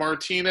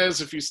Martinez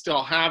if you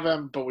still have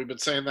him, but we've been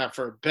saying that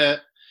for a bit.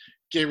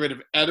 Get rid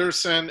of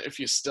Ederson if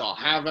you still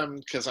have him,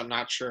 because I'm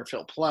not sure if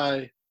he'll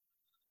play.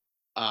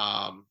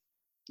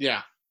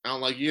 Yeah, I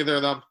don't like either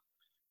of them.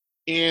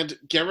 And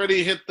get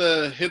ready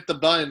to hit the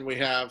button we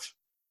have.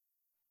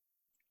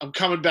 I'm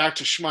coming back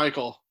to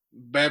Schmeichel.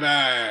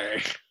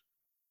 Bye-bye.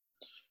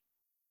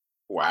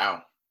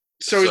 Wow.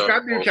 So he's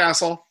got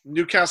Newcastle.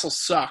 Newcastle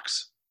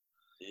sucks.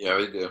 Yeah,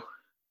 we do.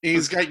 And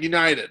he's got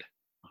United.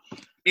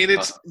 And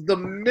it's the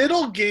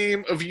middle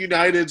game of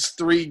United's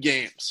 3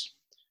 games.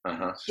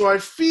 Uh-huh. So I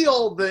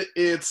feel that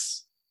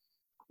it's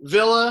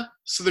Villa,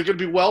 so they're going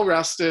to be well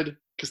rested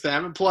because they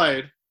haven't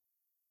played.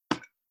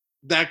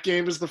 That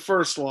game is the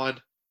first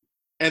one.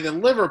 And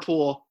then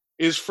Liverpool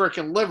is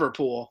frickin'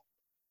 Liverpool.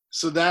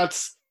 So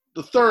that's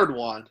the third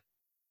one.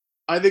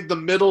 I think the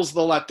middle's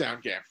the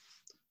letdown game.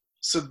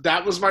 So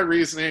that was my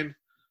reasoning.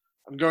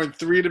 I'm going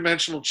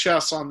 3-dimensional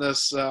chess on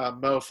this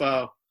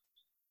mofo.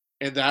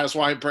 And that is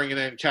why I'm bringing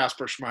in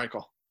Kasper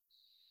Schmeichel.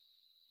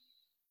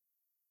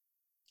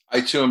 I,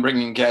 too, am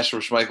bringing Kasper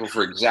Schmeichel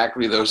for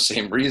exactly those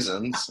same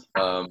reasons.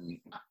 And,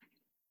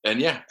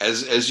 yeah,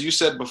 as you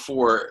said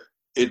before,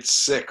 it's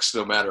 6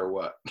 no matter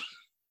what.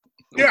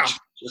 Yeah.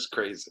 Just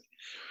crazy.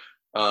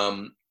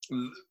 Or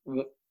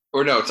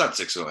no, it's not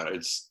 6 no matter.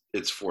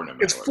 It's 4 no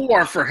matter. It's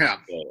 4 for him.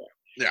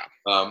 Yeah.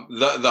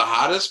 The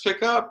hottest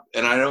pickup,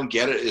 and I don't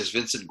get it, is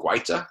Vincent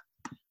Guaita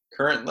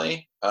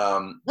currently.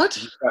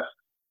 What?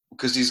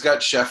 Because he's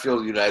got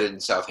Sheffield United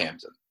and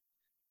Southampton.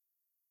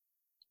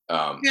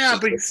 Yeah,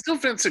 but he's still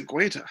Vincent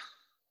Guaita.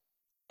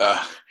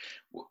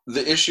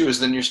 The issue is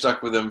then you're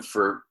stuck with him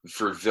for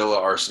Villa,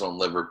 Arsenal, and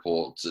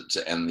Liverpool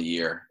to end the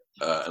year,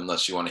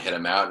 unless you want to hit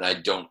him out.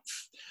 And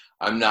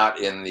I'm not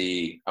in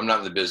the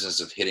business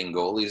of hitting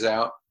goalies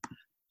out.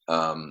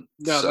 No,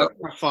 that's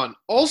not fun.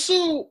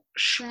 Also,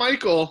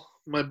 Schmeichel,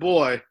 my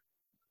boy,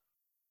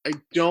 I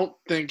don't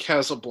think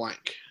has a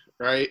blank.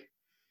 right?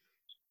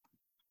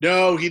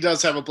 No, he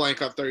does have a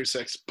blank on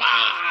 36. Bah!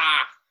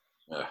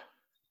 Yeah.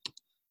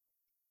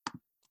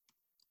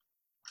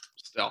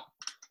 Still.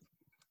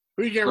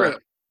 Who are you getting rid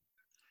of?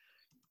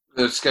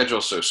 The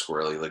schedule's so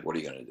squirrely. Like, what are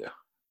you going to do?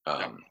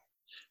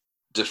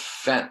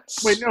 Defense.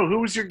 Wait, no. Who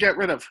was your get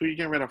rid of? Who are you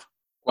getting rid of?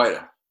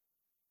 Guaita.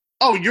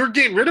 Oh, you're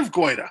getting rid of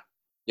Guaita.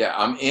 Yeah,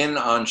 I'm in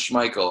on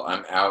Schmeichel.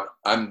 I'm out.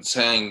 I'm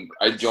saying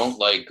I don't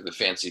like the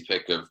fancy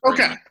pick of.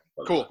 Okay,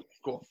 cool.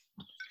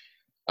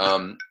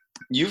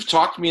 You've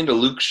talked me into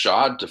Luke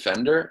Shaw,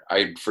 defender.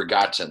 I'd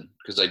forgotten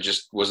because I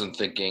just wasn't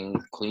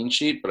thinking clean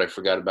sheet, but I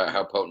forgot about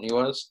how potent he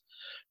was.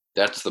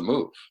 That's the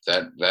move.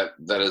 That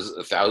is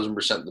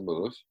 1,000% the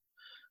move.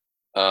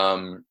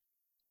 I'm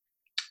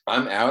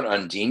out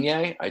on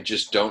Digne. I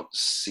just don't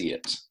see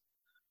it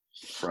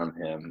from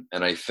him,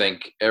 and I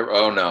think.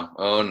 Oh no,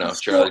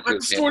 Charlie. I'm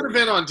sort of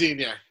in on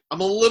Digne.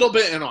 I'm a little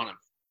bit in on him.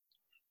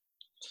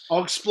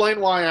 I'll explain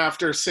why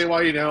after. Say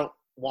why you don't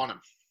want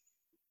him.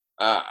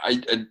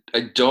 I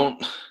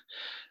don't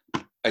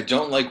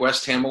like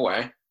West Ham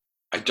away.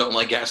 I don't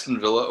like Aston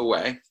Villa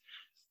away.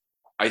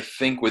 I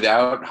think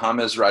without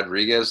James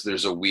Rodriguez,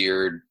 there's a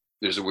weird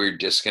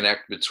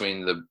disconnect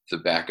between the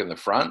back and the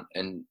front,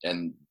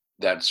 and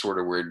that's sort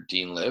of where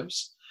Dean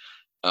lives.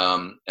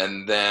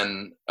 And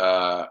then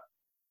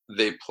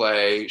they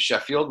play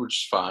Sheffield,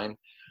 which is fine.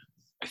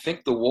 I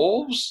think the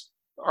Wolves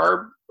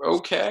are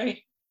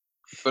okay,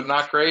 but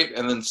not great,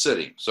 and then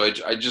City. So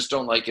I just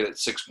don't like it at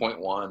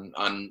 6.1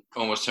 on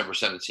almost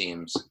 10% of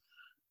teams.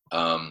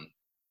 I'm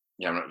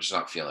just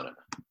not feeling it.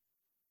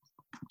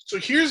 So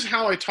here's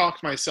how I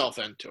talked myself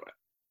into it.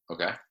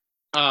 Okay.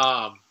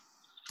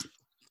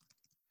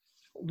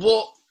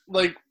 Well,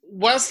 like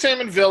West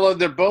Ham and Villa,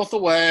 they're both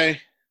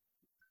away.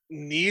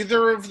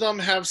 Neither of them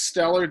have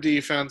stellar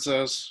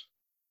defenses.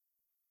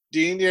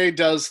 Digne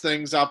does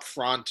things up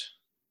front.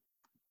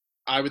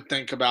 I would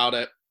think about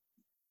it.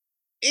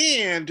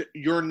 And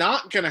you're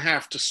not going to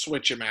have to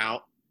switch him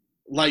out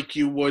like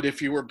you would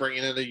if you were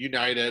bringing in a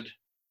United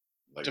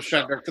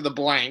defender for the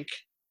blank.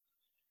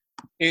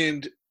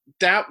 And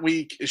that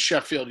week is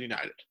Sheffield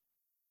United.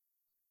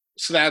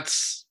 So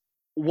that's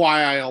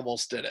why I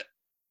almost did it.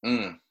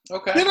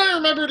 Okay. Then I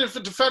remembered if a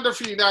defender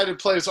for United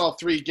plays all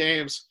 3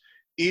 games,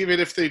 even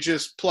if they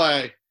just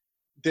play,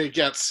 they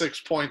get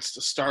 6 points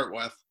to start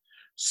with.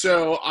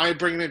 So I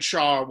bring in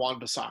Shaw or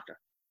Wan-Bissaka.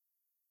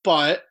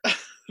 But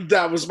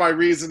that was my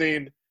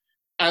reasoning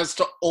as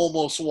to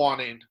almost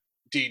wanting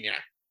Digne.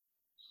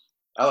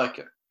 I like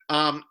it.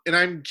 And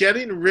I'm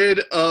getting rid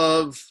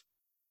of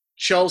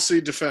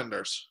Chelsea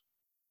defenders.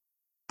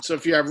 So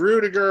if you have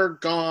Rudiger,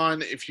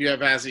 gone. If you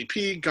have Azzy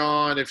P,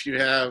 gone. If you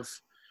have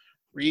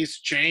Reece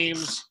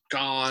James,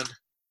 gone.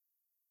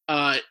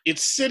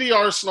 It's City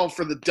Arsenal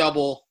for the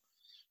double,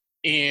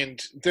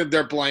 and then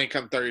they're blank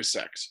on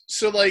 36.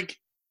 So,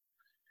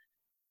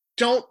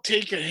 don't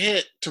take a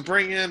hit to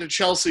bring in a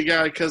Chelsea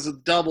guy because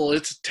of double.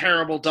 It's a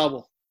terrible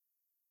double.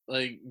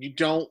 You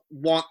don't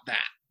want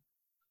that.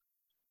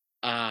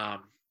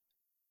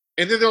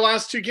 And then their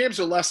last 2 games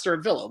are Leicester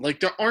and Villa.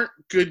 There aren't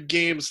good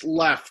games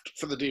left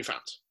for the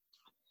defense.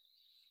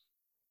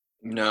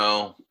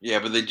 No. Yeah,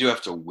 but they do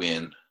have to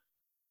win.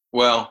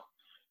 Well,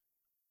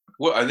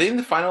 are they in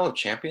the final of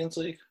Champions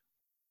League?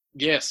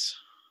 Yes.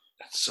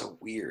 That's so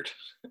weird.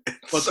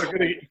 But they're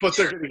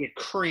gonna get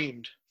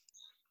creamed.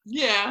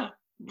 Yeah,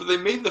 but they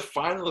made the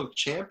final of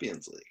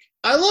Champions League.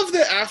 I love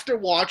that after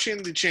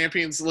watching the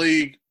Champions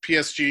League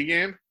PSG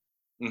game,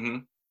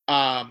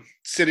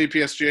 City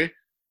PSG,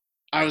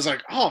 I was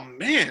like, oh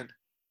man,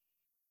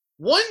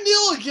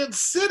 1-0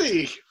 against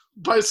City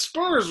by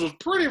Spurs was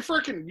pretty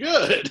freaking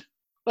good.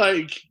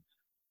 I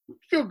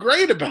feel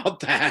great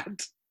about that.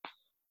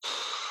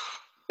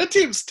 That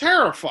team's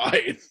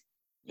terrified.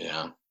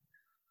 Yeah.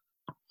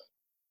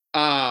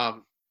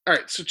 All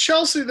right, so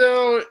Chelsea,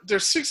 though, they're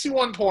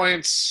 61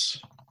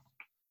 points.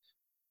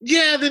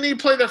 Yeah, they need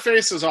to play their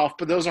faces off,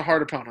 but those are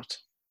hard opponents.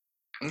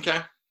 Okay.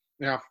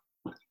 Yeah.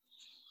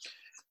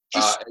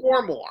 Just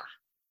score more.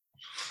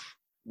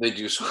 They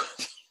do score.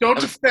 Don't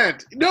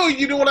defend. No,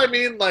 you know what I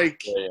mean?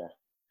 Yeah.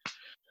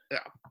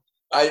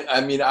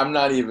 I mean, I'm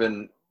not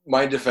even –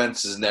 my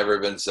defense has never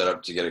been set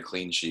up to get a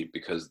clean sheet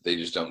because they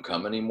just don't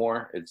come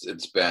anymore.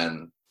 It's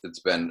been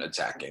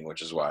attacking,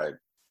 which is why,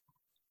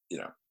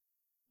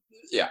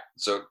 yeah.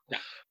 So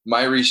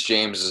my Reece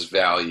James's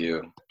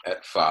value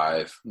at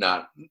 5,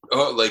 not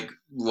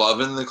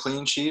loving the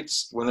clean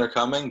sheets when they're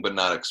coming, but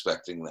not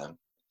expecting them.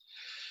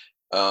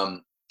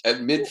 At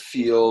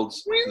midfield,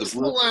 when's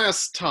the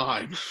last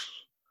time?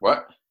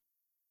 What?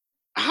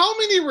 How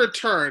many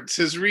returns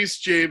has Reece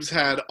James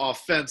had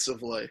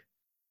offensively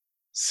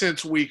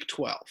since week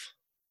 12?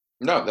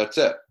 No, that's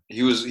it.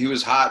 He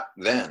was hot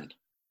then.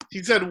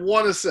 He's had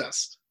 1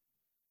 assist.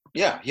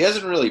 Yeah, he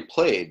hasn't really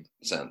played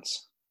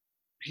since.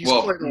 He's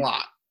played a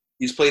lot.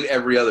 He's played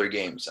every other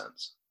game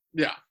since.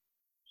 Yeah.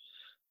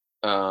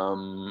 At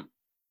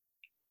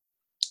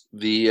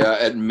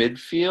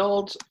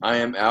midfield, I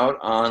am out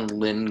on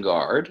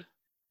Lingard.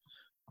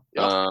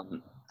 Yep.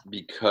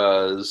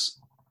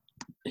 Because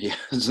He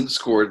hasn't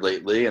scored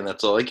lately, and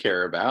that's all I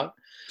care about.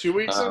 2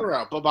 weeks in a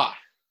row. Bye-bye.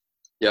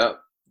 Yep.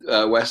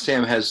 West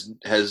Ham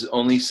has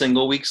only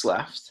single weeks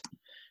left,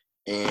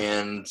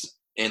 and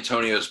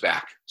Antonio's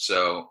back.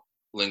 So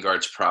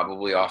Lingard's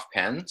probably off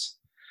pens.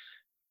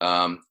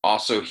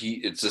 Also,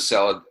 it's a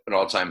sell at an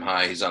all-time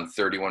high. He's on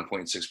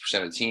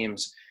 31.6% of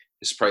teams.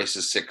 His price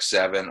is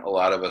 6.7. A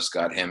lot of us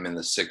got him in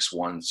the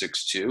 6.1,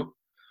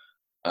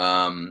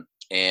 6.2.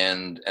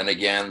 And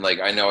again, like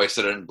I know I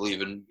said I didn't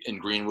believe in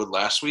Greenwood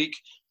last week.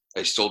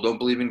 I still don't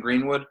believe in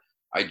Greenwood.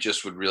 I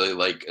just would really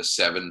like a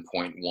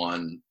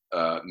 7.1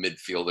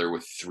 midfielder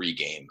with 3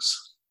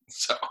 games.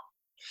 So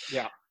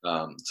Yeah.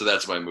 So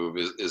that's my move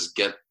is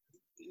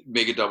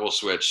make a double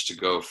switch to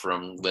go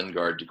from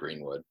Lingard to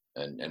Greenwood,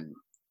 and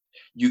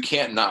you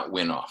can't not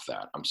win off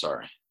that. I'm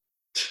sorry.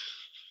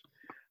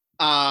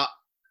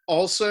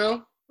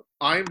 Also,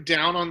 I'm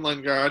down on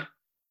Lingard,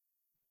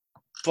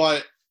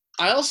 but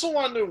I also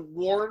wanted to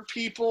warn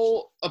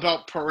people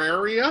about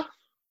Pereira.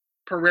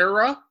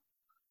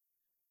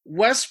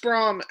 West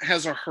Brom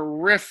has a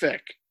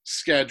horrific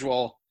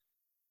schedule,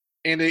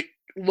 and it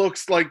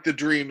looks like the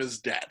dream is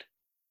dead.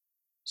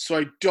 So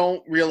I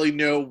don't really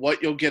know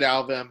what you'll get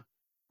out of him.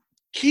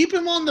 Keep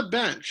him on the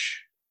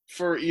bench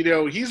for,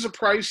 he's a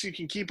price you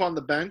can keep on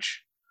the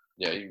bench.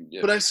 Yeah.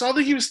 But I saw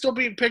that he was still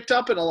being picked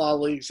up in a lot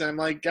of leagues, and I'm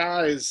like,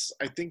 guys,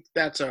 I think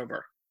that's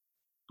over.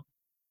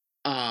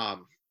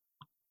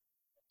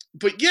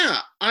 But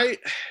yeah,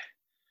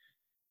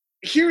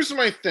 here's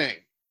my thing.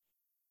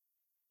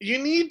 You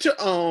need to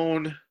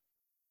own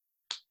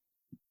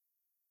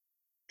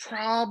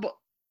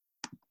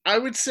I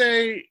would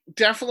say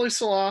definitely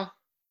Salah.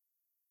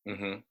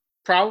 Mm-hmm.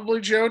 Probably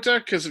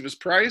Jota because of his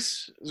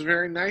price. It's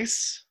very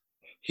nice.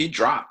 He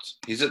dropped.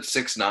 He's at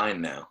 6.9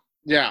 now.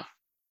 Yeah.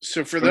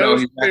 So for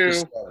those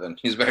two,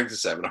 he's back to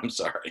 7. I'm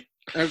sorry.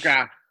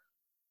 Okay.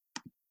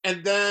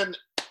 And then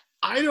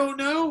I don't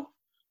know.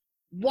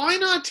 Why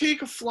not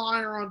take a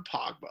flyer on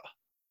Pogba?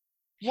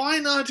 Why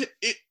not?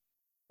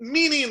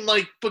 Meaning,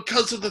 like,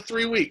 because of the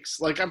 3 weeks.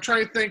 Like, I'm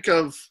trying to think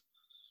of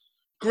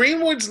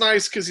Greenwood's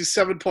nice because he's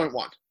 7.1.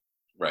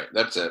 Right.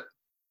 That's it.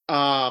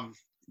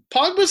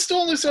 Pogba's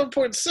still only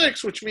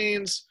 7.6, which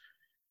means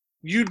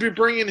you'd be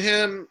bringing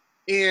him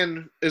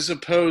in as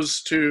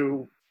opposed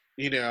to,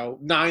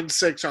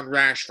 9.6 on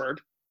Rashford.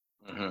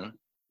 Mm-hmm.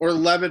 Or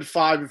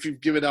 11.5 if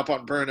you've given up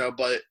on Bruno,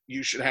 but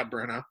you should have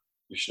Bruno.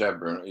 You should have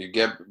Bruno.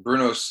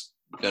 Bruno's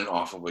been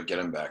awful, but get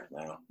him back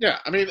now. Yeah,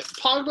 I mean,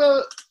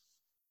 Pogba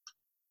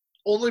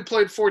only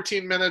played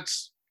 14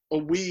 minutes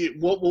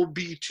what will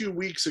be 2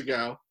 weeks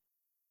ago.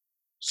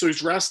 So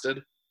he's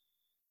rested.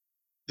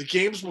 The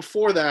games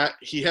before that,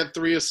 he had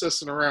 3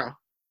 assists in a row.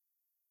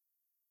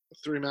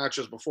 3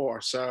 matches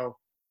before. So,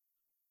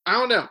 I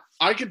don't know.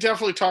 I could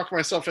definitely talk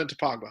myself into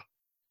Pogba.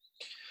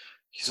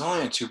 He's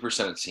only on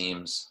 2% of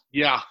teams.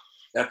 Yeah.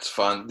 That's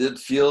fun. It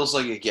feels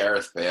like a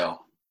Gareth Bale,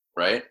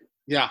 right?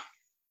 Yeah.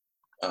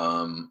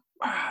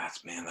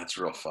 That's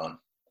real fun.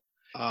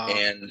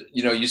 And,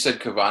 you said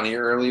Cavani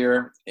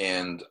earlier,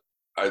 and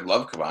I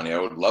love Cavani. I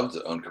would love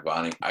to own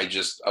Cavani. I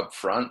just, up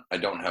front, I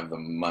don't have the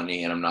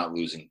money, and I'm not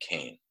losing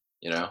Kane,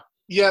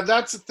 Yeah,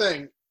 that's the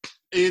thing.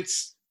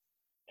 It's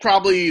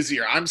probably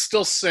easier. I'm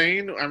still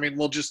saying,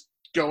 we'll just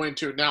go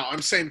into it now.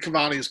 I'm saying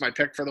Cavani is my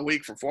pick for the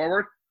week for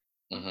forward.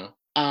 Mm-hmm.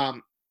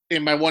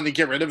 And my one to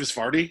get rid of is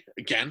Vardy,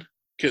 again,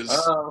 because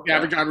you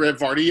haven't gotten rid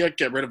of Vardy yet.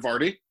 Get rid of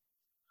Vardy.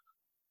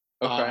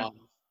 Okay.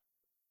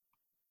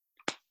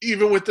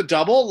 Even with the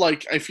double,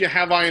 like, if you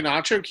have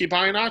Iheanacho, keep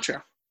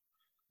Iheanacho.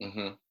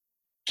 Mm-hmm.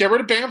 Get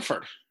rid of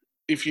Bamford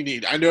if you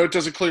need. I know it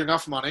doesn't clear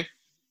enough money.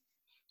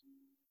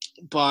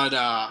 But,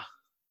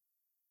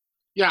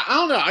 yeah, I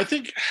don't know. I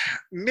think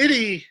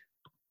Mitty,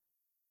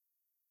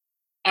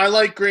 I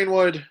like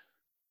Greenwood,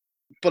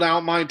 but I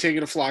don't mind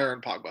taking a flyer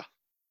on Pogba.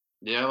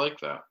 Yeah, I like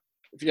that.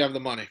 If you have the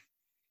money.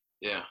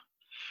 Yeah.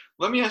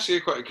 Let me ask you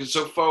a question. Because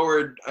so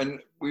forward, and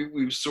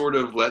we've sort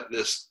of let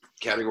this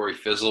category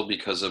fizzle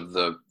because of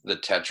the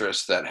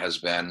Tetris that has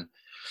been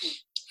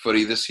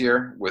footy this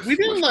year. We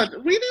didn't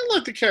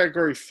let the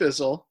category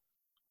fizzle.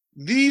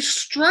 The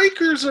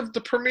strikers of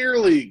the Premier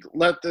League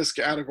let this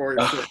category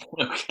fizzle.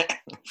 Okay.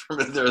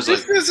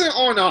 This isn't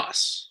on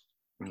us.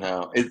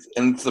 No,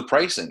 it's the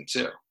pricing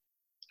too.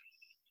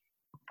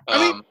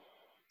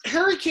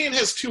 Harry Kane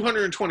has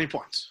 220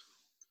 points.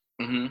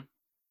 Mm-hmm.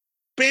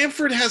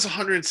 Bamford has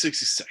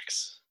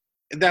 166,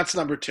 and that's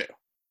number 2.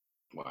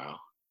 Wow.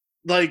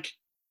 Like,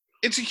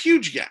 it's a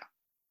huge gap.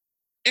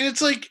 And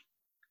it's like,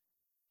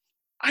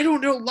 I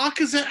don't know,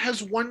 Lacazette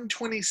has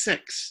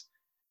 126.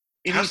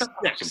 And he's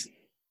 6th.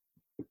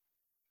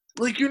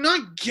 Like, you're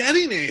not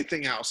getting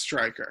anything else,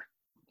 striker.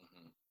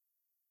 Mm-hmm.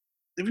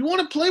 If you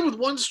want to play with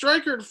one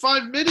striker and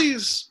 5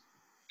 middies,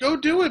 go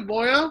do it,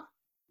 boyo.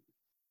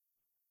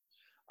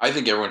 I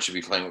think everyone should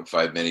be playing with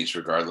 5 minis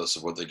regardless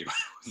of what they do.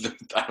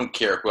 I don't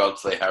care who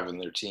else they have in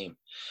their team.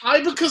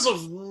 Because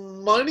of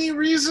money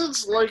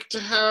reasons, like to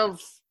have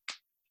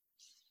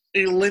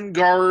a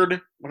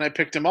Lingard when I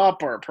picked him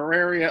up, or a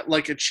Pereira,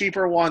 like a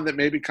cheaper one that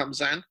maybe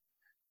comes in.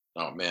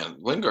 Oh, man.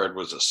 Lingard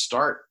was a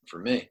start for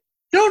me.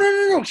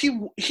 No.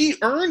 He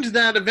earned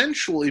that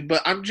eventually,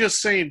 but I'm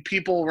just saying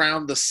people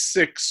around the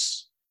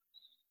 6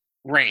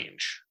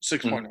 range,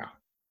 6.0.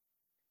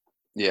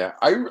 Yeah,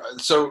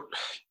 so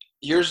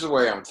here's the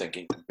way I'm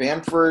thinking.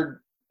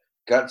 Bamford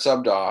got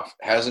subbed off,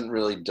 hasn't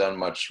really done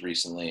much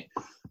recently,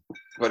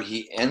 but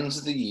he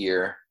ends the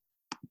year.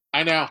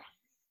 I know.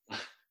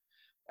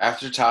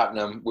 After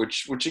Tottenham,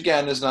 which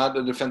again is not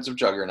a defensive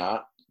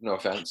juggernaut, no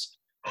offense.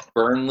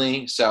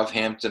 Burnley,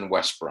 Southampton,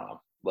 West Brom.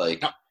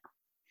 Like, Yep.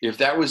 if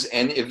that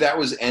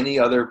was any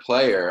other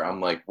player,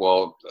 I'm like,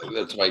 well,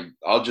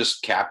 I'll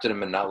just captain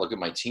him and not look at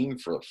my team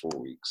for 4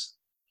 weeks.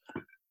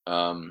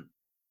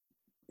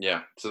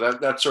 Yeah. So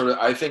that's sort of.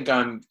 I think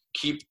I'm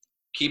keep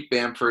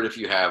Bamford if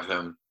you have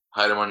him.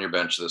 Hide him on your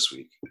bench this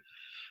week.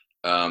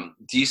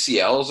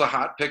 DCL is a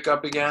hot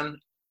pickup again.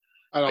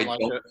 I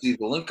don't see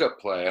the link-up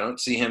play. I don't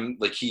see him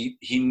like he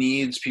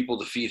needs people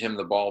to feed him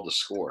the ball to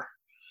score.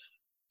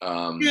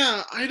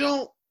 Yeah, I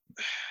don't.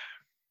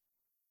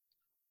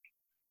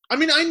 I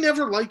mean, I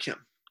never like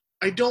him.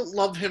 I don't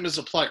love him as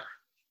a player.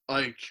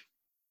 Like,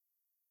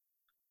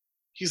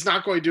 he's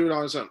not going to do it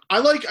on his own. I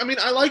like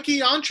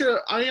Iancho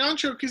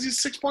because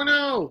he's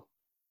 6.0.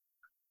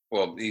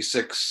 Well, he's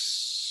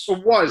 6.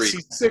 Or was.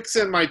 He's 6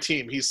 in my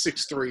team. He's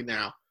 6'3"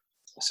 now.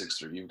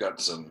 6'3". You've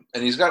got some,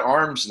 and he's got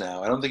arms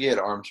now. I don't think he had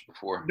arms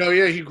before. No,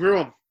 yeah, he grew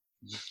them.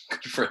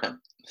 Good for him.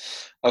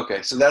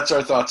 Okay, so that's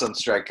our thoughts on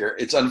striker.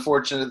 It's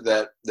unfortunate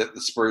that the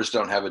Spurs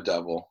don't have a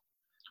double.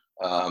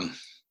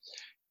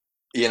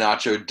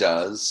 Iheanacho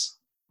does.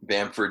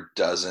 Bamford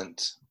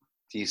doesn't.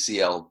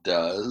 TCL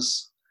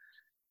does.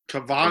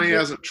 Cavani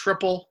has a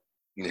triple.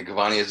 Yeah,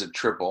 Cavani has a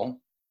triple.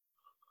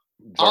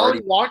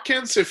 Ollie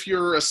Watkins, if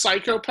you're a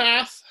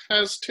psychopath,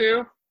 has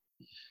 2.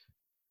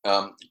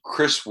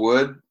 Chris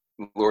Wood,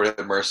 Lord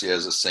have mercy,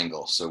 has a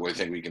single. So I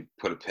think we can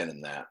put a pin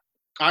in that.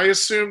 I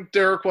assumed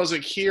Derek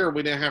wasn't here.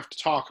 We didn't have to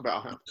talk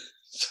about him.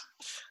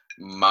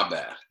 My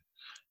bad.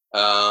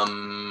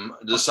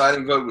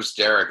 Deciding vote was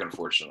Derek,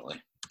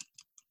 unfortunately.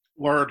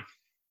 Word.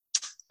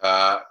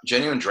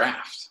 Genuine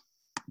draft.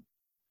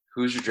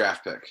 Who's your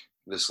draft pick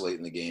this late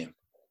in the game?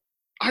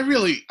 I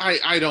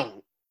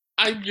don't.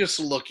 I'm just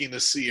looking to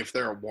see if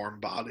there are warm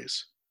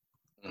bodies.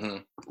 Mm-hmm.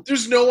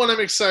 There's no one I'm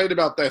excited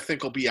about that I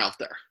think will be out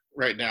there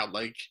right now.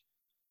 Like,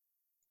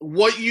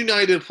 what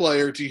United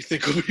player do you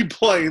think will be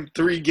playing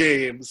 3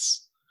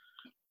 games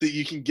that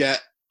you can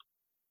get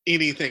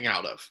anything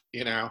out of,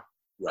 you know?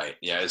 Right.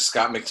 Yeah. Is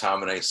Scott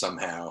McTominay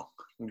somehow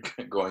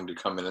going to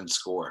come in and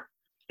score?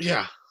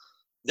 Yeah.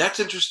 That's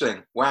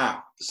interesting.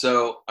 Wow.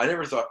 So I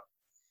never thought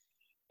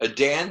a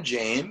Dan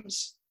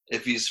James,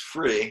 if he's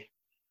free,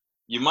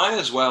 you might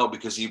as well,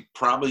 because he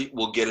probably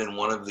will get in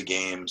one of the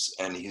games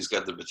and he's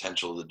got the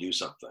potential to do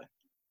something.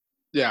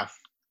 Yeah.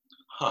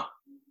 Huh.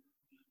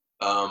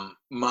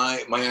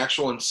 My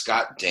actual one,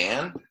 Scott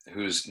Dan,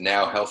 who's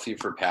now healthy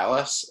for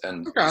Palace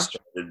and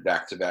started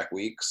back-to-back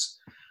weeks.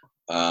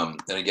 And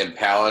again,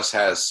 Palace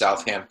has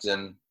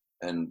Southampton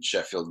and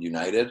Sheffield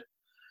United.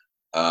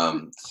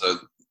 So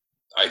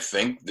I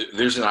think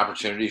there's an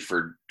opportunity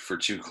for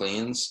 2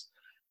 cleans.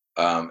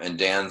 And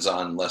Dan's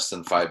on less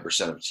than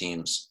 5% of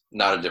teams.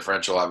 Not a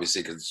differential,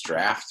 obviously, because it's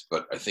draft,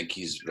 but I think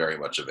he's very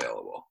much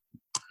available.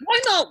 Why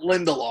not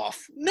Lindelof?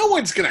 No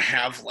one's going to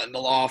have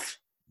Lindelof.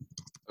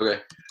 Okay.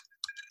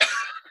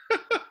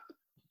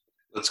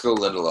 Let's go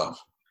Lindelof.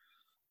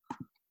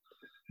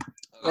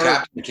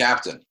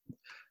 Captain.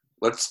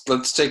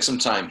 Let's take some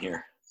time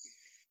here.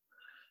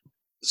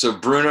 So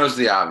Bruno's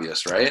the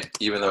obvious, right?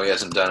 Even though he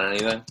hasn't done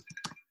anything.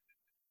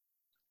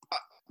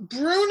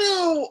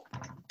 Bruno's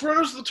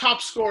the top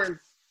scoring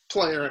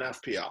player in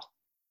FPL.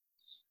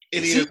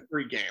 And he has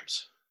 3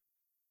 games.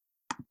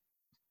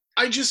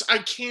 I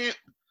can't.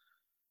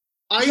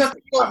 I feel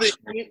that.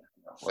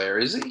 Where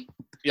is he?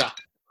 Yeah.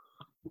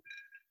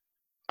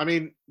 I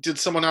mean, did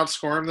someone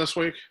outscore him this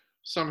week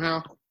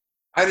somehow?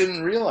 I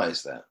didn't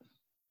realize that.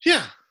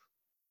 Yeah.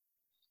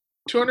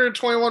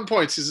 221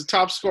 points. He's a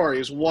top scorer.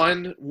 He's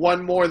one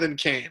more than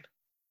Kane.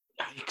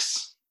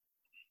 Yikes.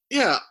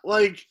 Yeah,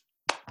 like.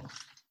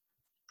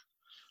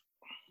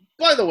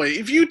 By the way,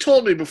 if you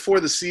told me before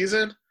the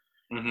season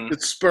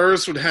that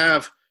Spurs would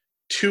have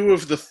 2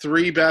 of the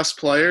 3 best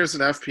players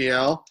in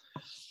FPL,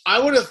 I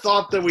would have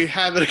thought that we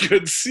had a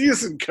good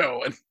season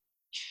going.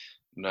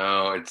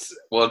 No, it's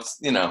that's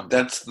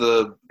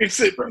the.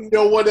 Except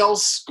no one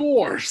else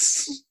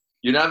scores.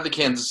 You're not the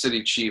Kansas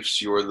City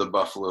Chiefs. You're the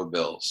Buffalo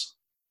Bills.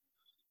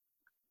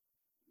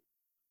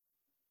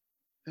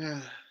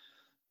 Yeah.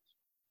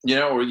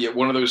 Or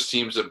one of those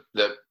teams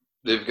that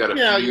they've got a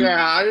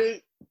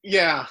few.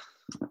 Yeah.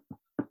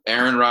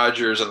 Aaron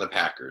Rodgers and the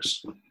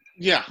Packers.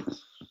 Yeah.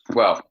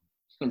 Well,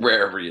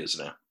 wherever he is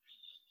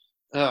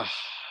now.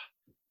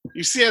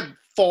 You see,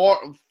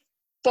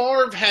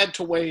 Favre had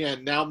to weigh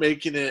in, now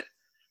making it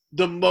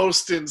the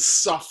most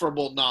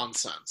insufferable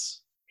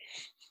nonsense.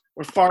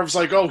 Where Favre's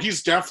like, oh,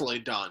 he's definitely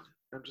done.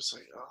 I'm just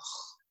like, ugh.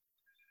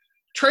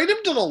 Trade him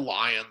to the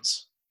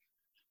Lions.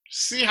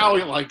 See how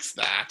he likes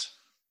that.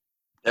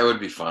 That would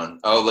be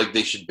fun. Oh, like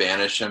they should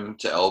banish him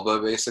to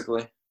Elba,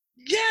 basically?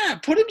 Yeah,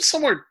 put him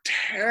somewhere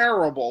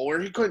terrible where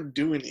he couldn't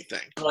do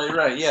anything.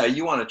 Right. Yeah,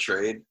 you want to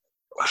trade.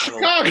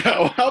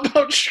 Chicago. How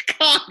about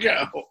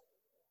Chicago?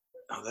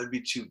 Oh, that'd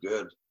be too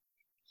good.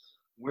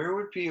 Where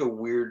would be a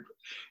weird?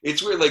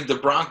 It's weird. Like the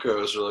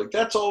Broncos are like,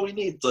 that's all we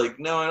need. It's like,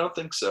 no, I don't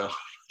think so.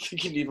 I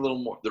think you need a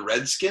little more. The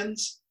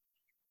Redskins?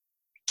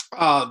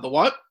 The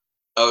what?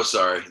 Oh,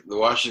 sorry. The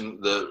Washington.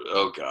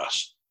 Oh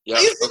gosh. Yeah.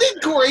 Isn't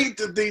it great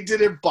that they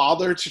didn't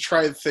bother to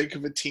try and think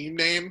of a team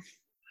name?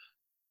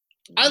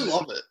 I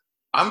love it.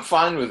 I'm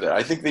fine with it.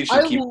 I think they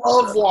should I keep.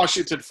 love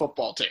Washington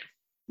football team.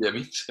 Yeah,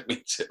 me too.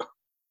 Me too.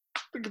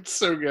 I think it's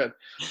so good.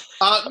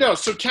 No,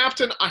 so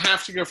captain, I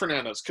have to go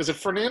Fernandez because if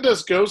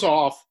Fernandez goes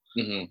off,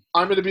 I'm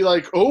going to be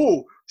like,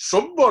 oh,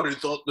 somebody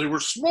thought they were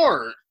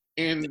smart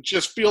and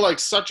just feel like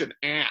such an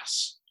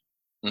ass.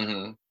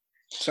 Mm-hmm.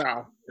 So,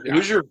 yeah.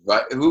 Who's your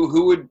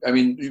who would? I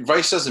mean,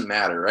 Vice doesn't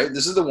matter, right?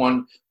 This is the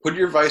one. Put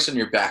your Vice on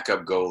your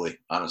backup goalie,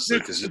 honestly,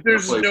 because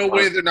there's no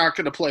way they're not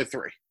going to play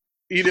three.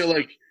 Either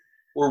like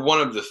or one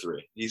of the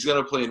three. He's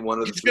going to play in one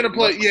of the. He's going to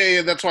play.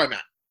 Yeah. That's what I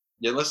meant.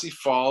 Yeah, unless he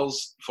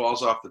falls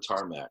off the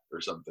tarmac or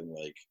something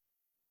like.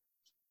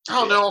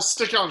 Oh no! I'll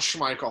stick on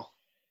Schmeichel.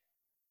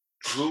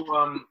 Who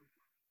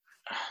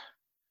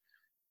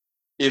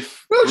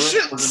If no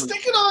shit,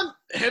 stick it on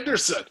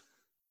Henderson.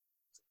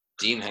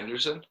 Dean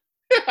Henderson.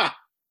 Yeah.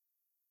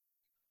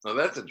 Oh,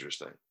 that's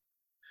interesting.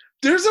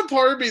 There's a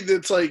part of me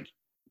that's like,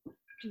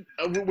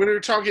 when we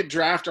were talking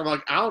draft, I'm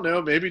like, I don't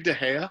know, maybe De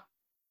Gea.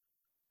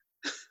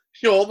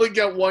 You only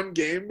get one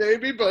game,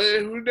 maybe, but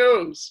who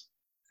knows?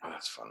 Oh,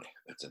 that's funny.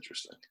 That's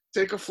interesting.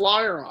 Take a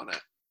flyer on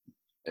it.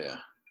 Yeah.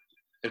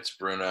 It's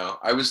Bruno.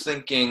 I was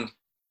thinking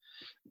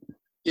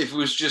if it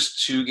was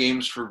just 2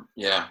 games for –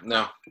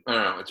 no, I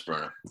don't know. It's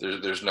Bruno.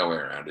 There's no way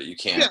around it. You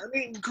can't. Yeah, I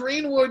mean,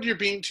 Greenwood, you're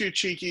being too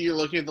cheeky. You're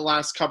looking at the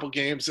last couple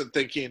games and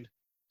thinking,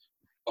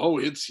 oh,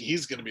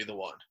 he's going to be the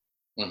one.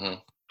 Mm-hmm.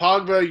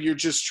 Pogba, you're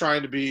just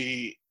trying to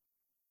be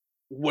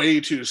way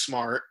too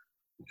smart.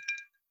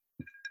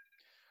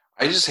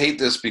 I just hate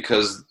this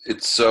because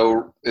it's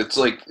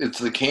like it's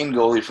the Kane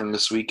goalie from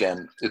this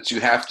weekend. You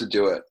have to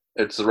do it.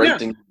 It's the right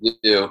thing to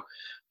do.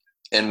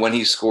 And when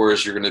he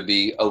scores, you're going to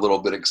be a little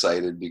bit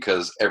excited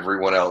because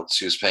everyone else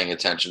who's paying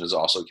attention has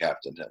also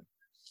captained him.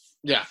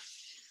 Yeah.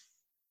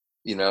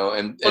 You know,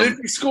 and if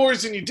he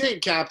scores and you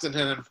didn't captain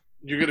him,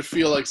 you're going to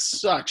feel like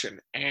such an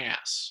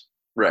ass.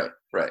 Right.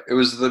 It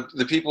was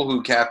the people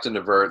who captained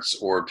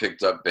Averts or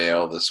picked up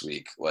Bale this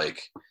week.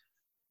 Like,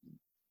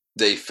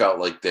 they felt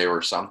like they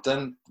were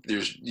something.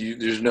 There's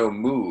no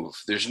move.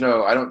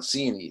 I don't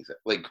see anything.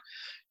 Like,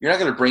 you're not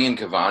going to bring in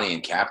Cavani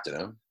and captain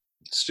him.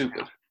 It's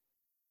stupid.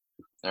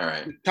 All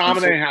right.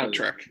 Dominic hat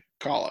trick.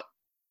 Call it.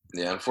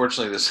 Yeah,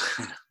 unfortunately this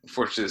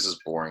is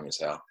boring as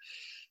hell.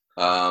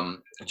 Do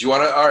you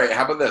want to? All right.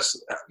 How about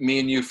this? Me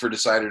and you for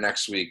decider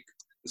next week.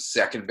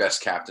 Second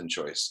best captain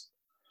choice.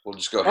 We'll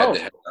just go head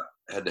to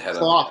head.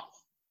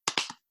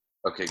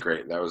 Okay,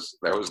 great. That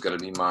was going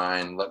to be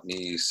mine. Let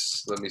me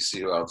see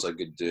who else I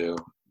could do.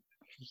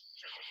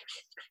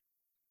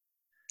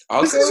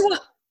 This is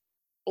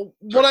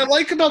what I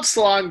like about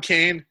Salah and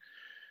Kane,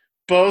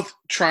 both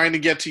trying to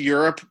get to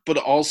Europe, but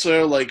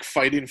also like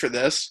fighting for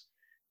this,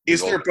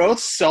 is they're both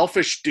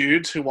selfish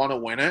dudes who want to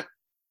win it.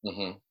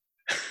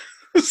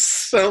 Mm-hmm.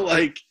 So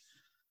like,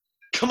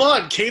 come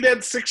on, Kane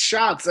had 6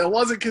 shots. That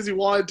wasn't because he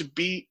wanted to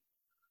beat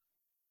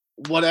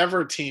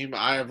whatever team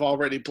I have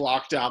already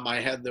blocked out my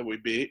head that we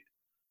beat.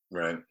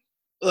 Right.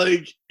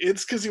 Like,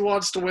 it's because he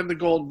wants to win the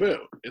gold boot.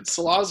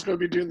 Salah's going to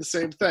be doing the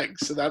same thing.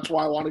 So that's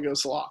why I want to go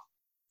Salah.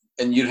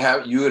 And you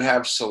would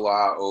have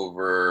Salah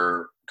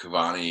over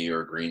Cavani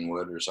or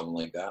Greenwood or something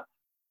like that?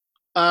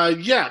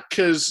 Yeah,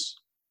 because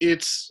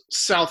it's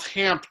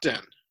Southampton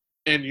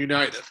and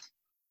United.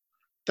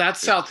 That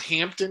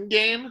Southampton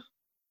game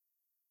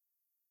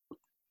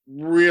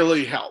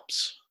really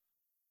helps.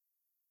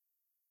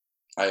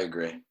 I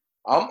agree.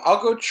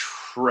 I'll go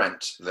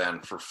Trent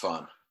then for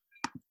fun.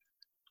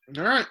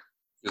 All right.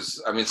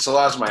 Because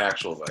Salah's my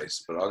actual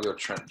vice, but I'll go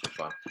Trent for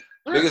fun.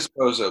 All Biggest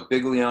bozo,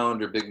 bigly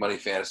owned or big money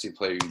fantasy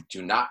player you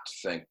do not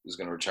think is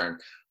going to return.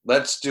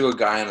 Let's do a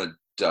guy on a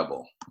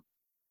double.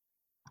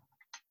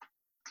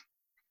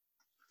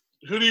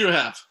 Who do you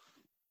have?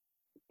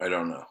 I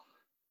don't know.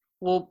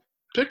 Well,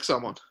 pick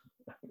someone.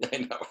 I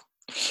know.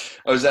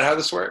 Oh, is that how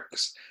this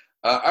works?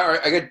 All right,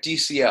 I got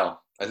DCL.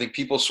 I think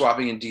people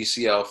swapping in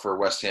DCL for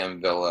West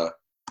Ham Villa,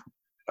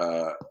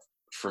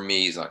 for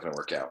me, is not going to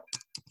work out.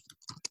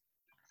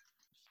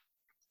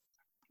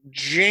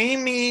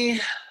 Jamie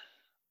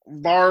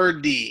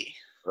Vardy.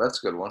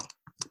 That's a good one.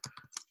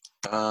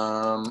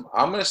 I'm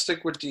going to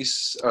stick with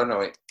DC. Oh, no,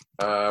 wait.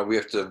 We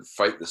have to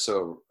fight this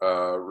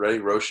over. Ready,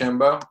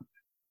 Rochambeau?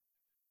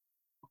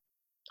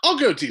 I'll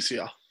go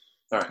TCL.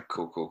 All right,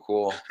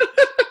 cool.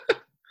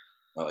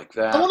 I like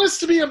that. I want us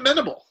to be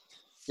amenable.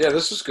 Yeah,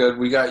 this was good.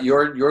 We got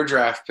your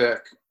draft pick.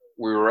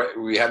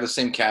 We had the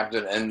same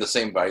captain and the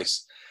same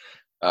vice.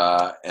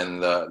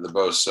 And the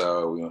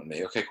Boso, we went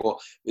me. Okay, cool.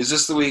 Is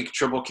this the week?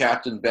 Triple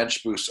captain,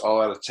 bench boost,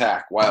 all out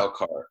attack, wild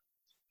card.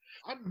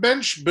 I'm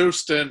bench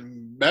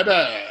boosting,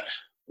 baby.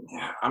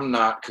 Yeah, I'm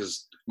not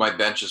because my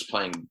bench is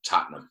playing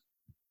Tottenham,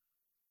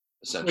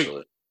 essentially.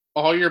 Wait,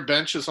 all your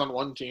bench is on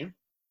one team?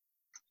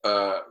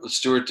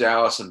 Stuart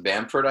Dallas and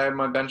Bamford I have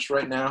my bench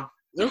right now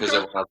because Okay.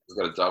 everyone else has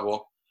got a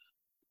double.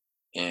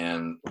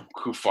 And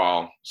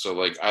Kufal. So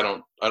like I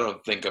don't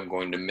think I'm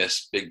going to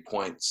miss big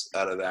points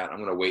out of that. I'm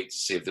gonna wait to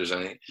see if there's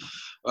any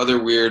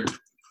other weird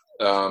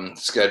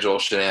schedule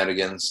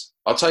shenanigans.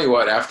 I'll tell you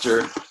what,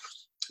 after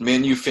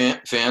Man U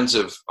fans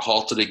have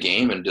halted a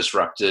game and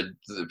disrupted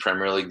the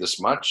Premier League this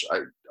much,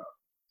 I'm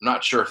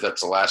not sure if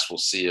that's the last we'll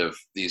see of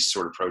these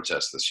sort of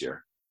protests this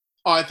year.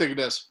 Oh, I think it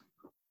is.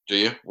 Do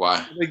you? Why?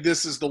 I think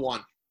this is the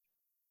one.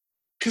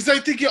 Because I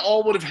think it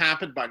all would have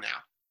happened by now.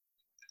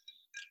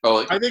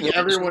 Oh, I think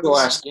everyone's- This is the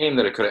last game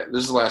that it could.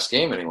 This is the last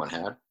game anyone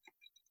had.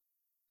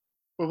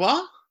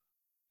 What?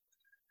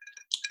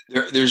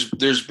 There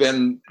hasn't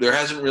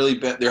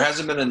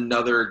been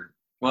another.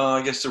 Well,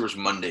 I guess there was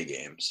Monday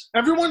games.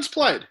 Everyone's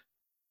played.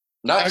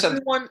 Not since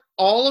Everyone,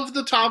 all of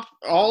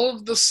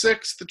the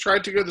 6 that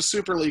tried to go to the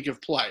Super League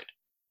have played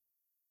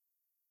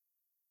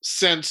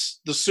since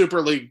the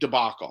Super League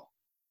debacle.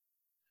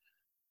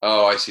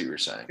 Oh, I see what you're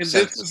saying. And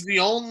this is the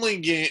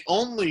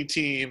only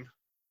team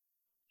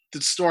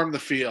that stormed the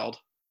field.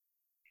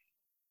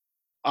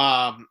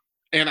 And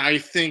I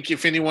think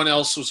if anyone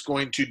else was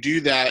going to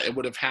do that, it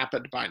would have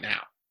happened by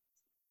now.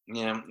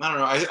 Yeah, I don't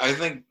know. I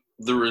think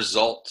the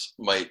result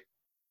might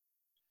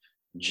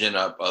gin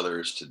up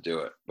others to do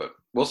it, but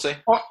we'll see.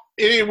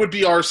 It would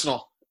be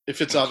Arsenal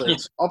if it's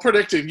others. I'll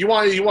predict it. You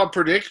want to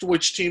predict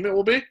which team it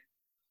will be?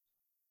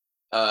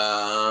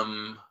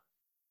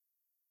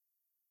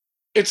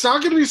 It's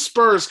not going to be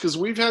Spurs because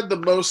we've had the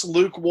most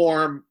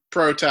lukewarm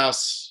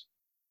protests,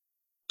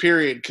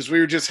 period, because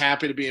we were just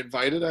happy to be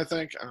invited, I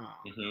think. Oh.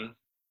 Mm-hmm.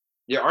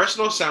 Yeah,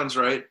 Arsenal sounds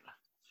right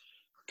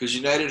because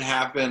United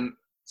happened.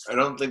 I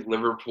don't think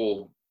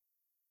Liverpool's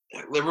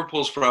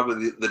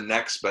probably the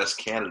next best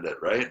candidate,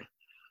 right?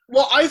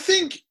 Well, I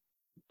think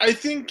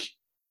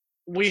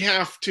we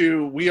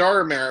are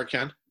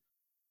American,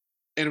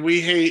 and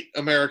we hate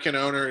American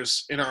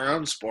owners in our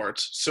own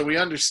sports, so we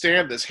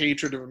understand this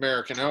hatred of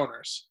American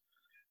owners.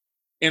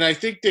 And I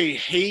think they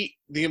hate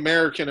the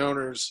American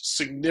owners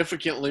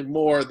significantly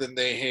more than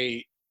they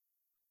hate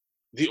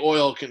the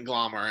oil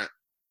conglomerate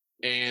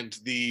and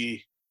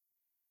the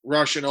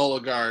Russian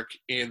oligarch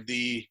and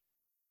the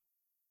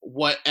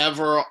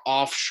whatever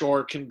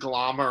offshore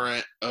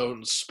conglomerate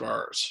owns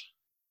Spurs.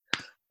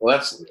 Well,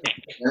 that's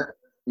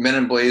Men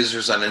in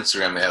Blazers on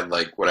Instagram. They had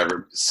like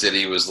whatever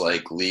City was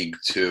like League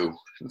 2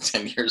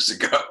 10 years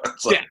ago.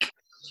 It's like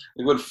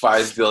what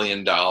 $5 billion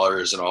and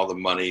all the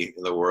money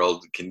in the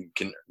world can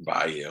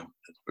buy you,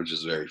 which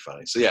is very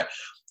funny. So yeah,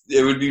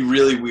 it would be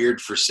really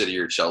weird for City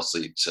or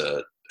Chelsea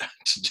to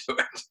do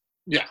it.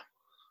 Yeah.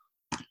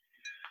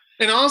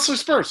 And honestly,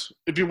 Spurs.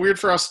 It'd be weird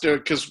for us to do it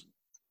because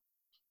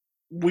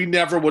we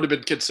never would have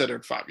been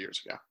considered 5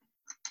 years ago.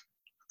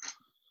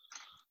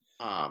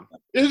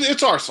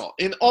 It's Arsenal.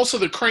 And also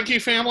the Cranky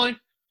family,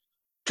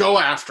 go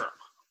after them.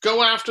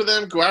 Go after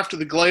them. Go after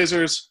the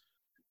Glazers.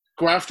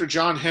 Go after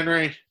John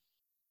Henry.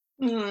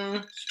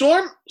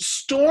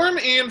 Storm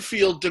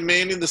Anfield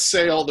demanding the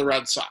sale of the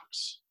Red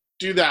Sox.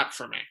 Do that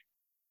for me.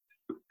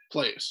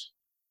 Please.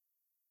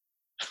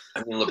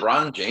 I mean,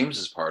 LeBron James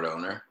is part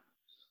owner.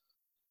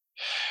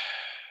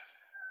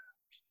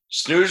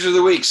 Snoozer of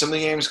the week. Some of the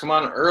games come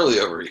on early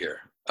over here.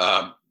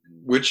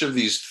 Which of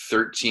these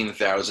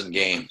 13,000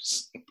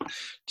 games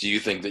do you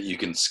think that you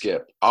can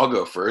skip? I'll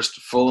go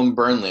first. Fulham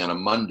Burnley on a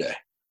Monday.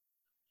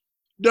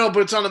 No,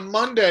 but it's on a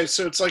Monday,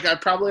 so it's like I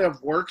probably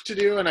have work to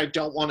do and I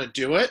don't want to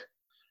do it.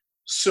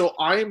 So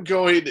I am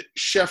going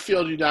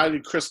Sheffield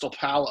United Crystal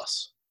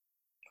Palace.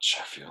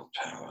 Sheffield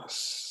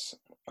Palace.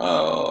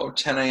 Oh,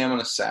 10 a.m.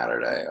 on a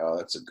Saturday. Oh,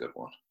 that's a good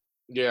one.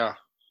 Yeah.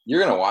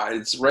 You're going to watch.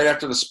 It's right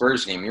after the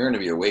Spurs game. You're going to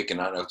be awake and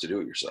not know what to do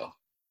with yourself.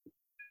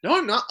 No,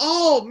 I'm not.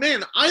 Oh,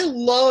 man, I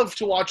love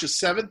to watch a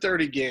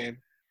 7:30 game.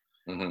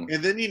 Mm-hmm.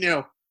 And then,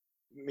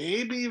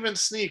 maybe even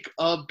sneak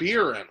a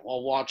beer in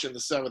while watching the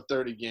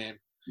 7:30 game.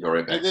 Go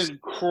right back. And then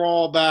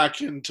crawl back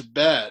into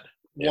bed.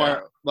 Yeah.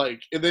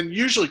 And then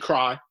usually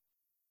cry,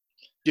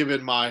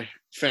 given my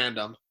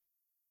fandom.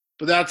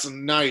 But that's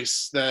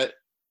nice that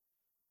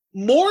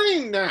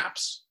morning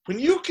naps, when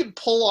you can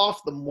pull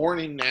off the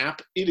morning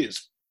nap, it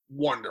is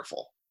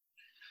wonderful.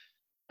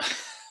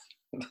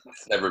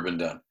 It's never been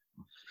done.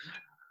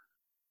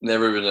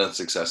 Never been done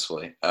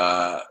successfully.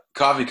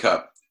 Coffee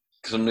Cup.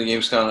 Some of the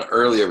games kind of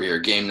early over here.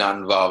 Game not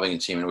involving a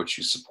team in which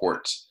you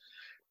support.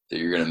 That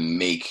you're going to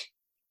make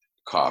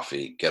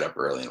coffee, get up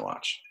early and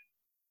watch.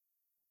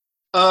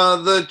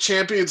 The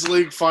Champions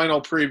League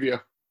final preview.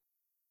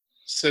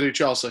 City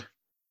Chelsea.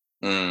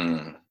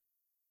 I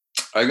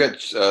got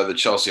the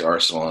Chelsea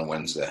Arsenal on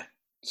Wednesday.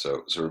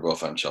 So we're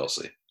both on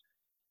Chelsea.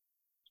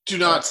 Do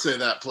not say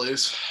that,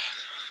 please.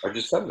 I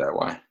just said that.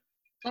 Why?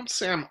 Don't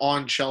say I'm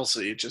on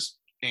Chelsea. It just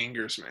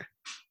angers me.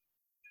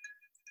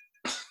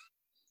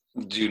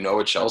 Do you know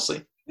a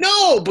Chelsea?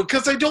 No,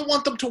 because I don't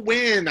want them to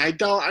win.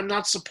 I'm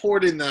not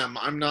supporting them.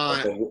 I'm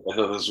not. I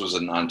thought this was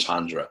an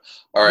entendre.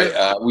 All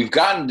right, we've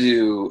gotten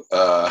to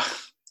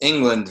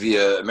England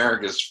via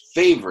America's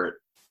favorite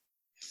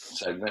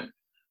segment.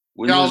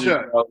 Yeah, I'll do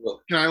it.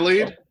 Can I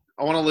lead?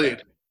 I want to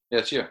lead. Yeah,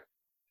 it's you.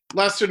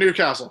 Leicester,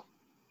 Newcastle.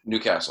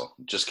 Newcastle.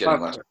 Just kidding,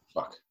 Leicester.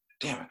 Fuck.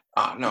 Damn it.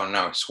 Oh, no,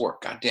 I swore.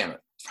 God damn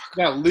it. Fuck.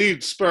 Yeah,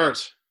 Leeds,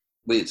 Spurs.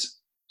 Leeds.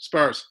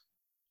 Spurs.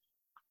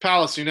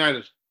 Palace,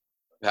 United.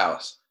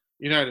 Palace.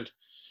 United.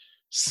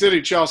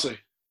 City, Chelsea.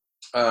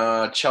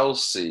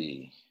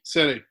 Chelsea.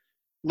 City.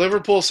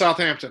 Liverpool,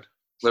 Southampton.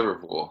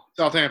 Liverpool.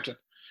 Southampton.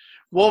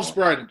 Wolves,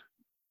 Brighton.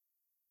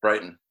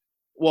 Brighton.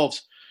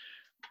 Wolves.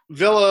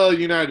 Villa,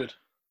 United.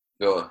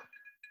 Villa.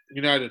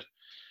 United.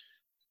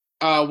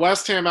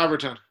 West Ham,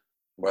 Everton.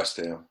 West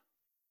Ham.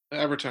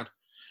 Everton.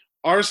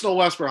 Arsenal,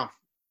 West Brom.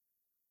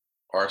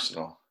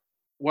 Arsenal.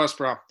 West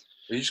Brom. Are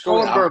you just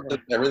going out with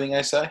everything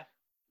I say?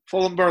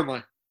 Fulham,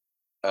 Burnley.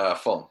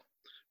 Fulham.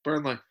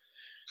 Burnley.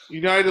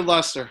 United,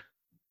 Leicester.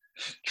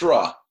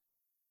 Draw.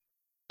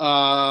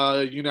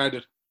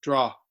 United.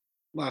 Draw.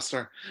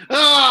 Leicester.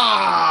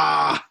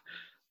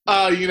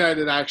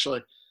 United,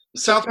 actually.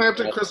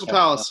 Southampton, Crystal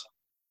Palace.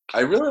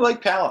 I really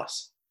like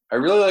Palace. I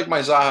really like my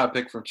Zaha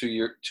pick from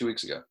 2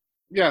 weeks ago.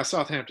 Yeah,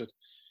 Southampton.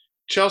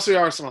 Chelsea,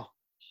 Arsenal.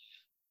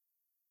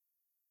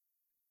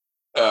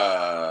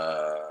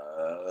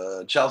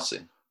 Chelsea.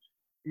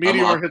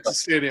 Meteor hits the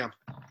stadium.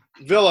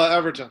 Villa,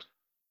 Everton.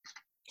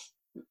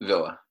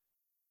 Villa.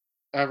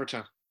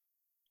 Everton.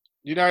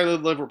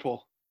 United,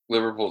 Liverpool.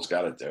 Liverpool's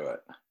got to do it.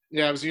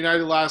 Yeah, I was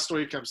United last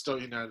week. I'm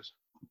still United.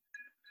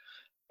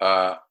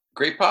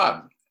 Great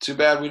pod. Too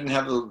bad we didn't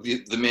have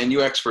the Man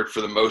U expert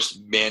for the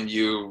most Man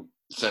U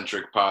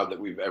centric pod that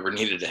we've ever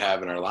needed to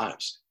have in our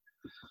lives.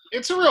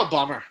 It's a real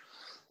bummer.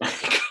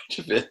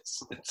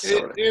 It's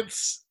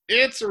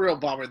a real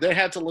bummer. They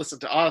had to listen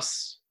to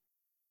us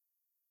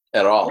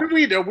at all. What do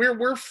we do?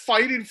 We're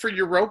fighting for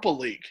Europa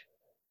League.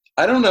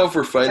 I don't know if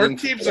we're fighting. Our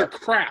teams are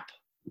crap.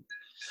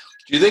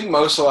 Do you think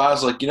Mo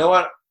Salah's like, you know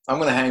what? I'm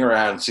going to hang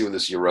around and see what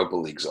this Europa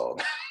League's all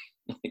about?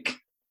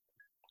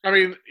 I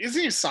mean,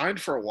 isn't he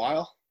signed for a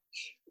while?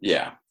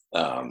 Yeah.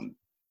 I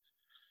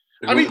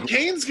mean,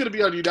 Kane's going to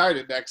be on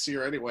United next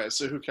year anyway,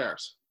 so who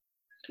cares?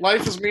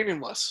 Life is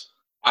meaningless.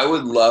 I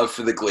would love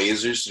for the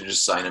Glazers to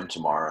just sign him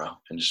tomorrow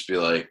and just be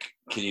like,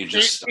 can you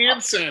just stop?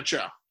 And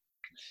Sancho.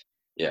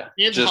 Yeah.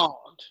 And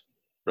Holland.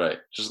 Right.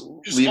 Just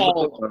leave us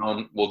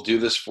alone. We'll do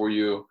this for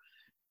you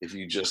if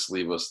you just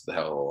leave us the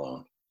hell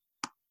alone.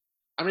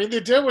 I mean, they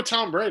did with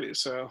Tom Brady,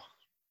 so.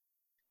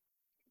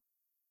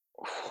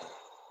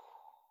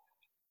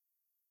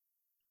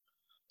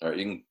 All right,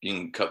 you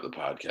can cut the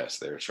podcast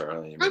there,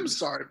 Charlie. I'm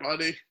sorry,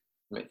 buddy.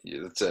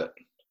 That's it.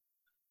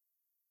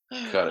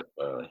 Cut it,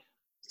 Charlie.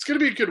 It's going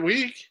to be a good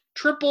week.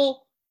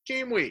 Triple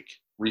game week.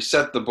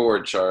 Reset the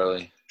board,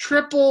 Charlie.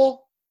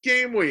 Triple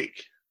game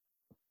week.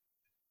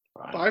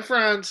 Fine. Bye,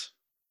 friends.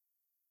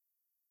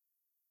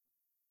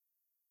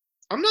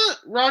 I'm not,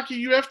 Rocky,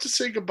 you have to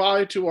say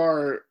goodbye to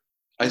our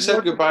I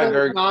said goodbye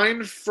very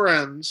 9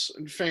 friends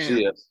and fans.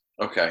 See ya.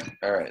 Okay.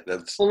 All right.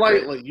 That's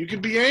politely. Great. You can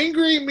be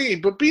angry at me,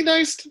 but be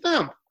nice to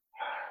them.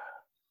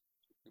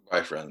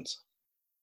 Goodbye, friends.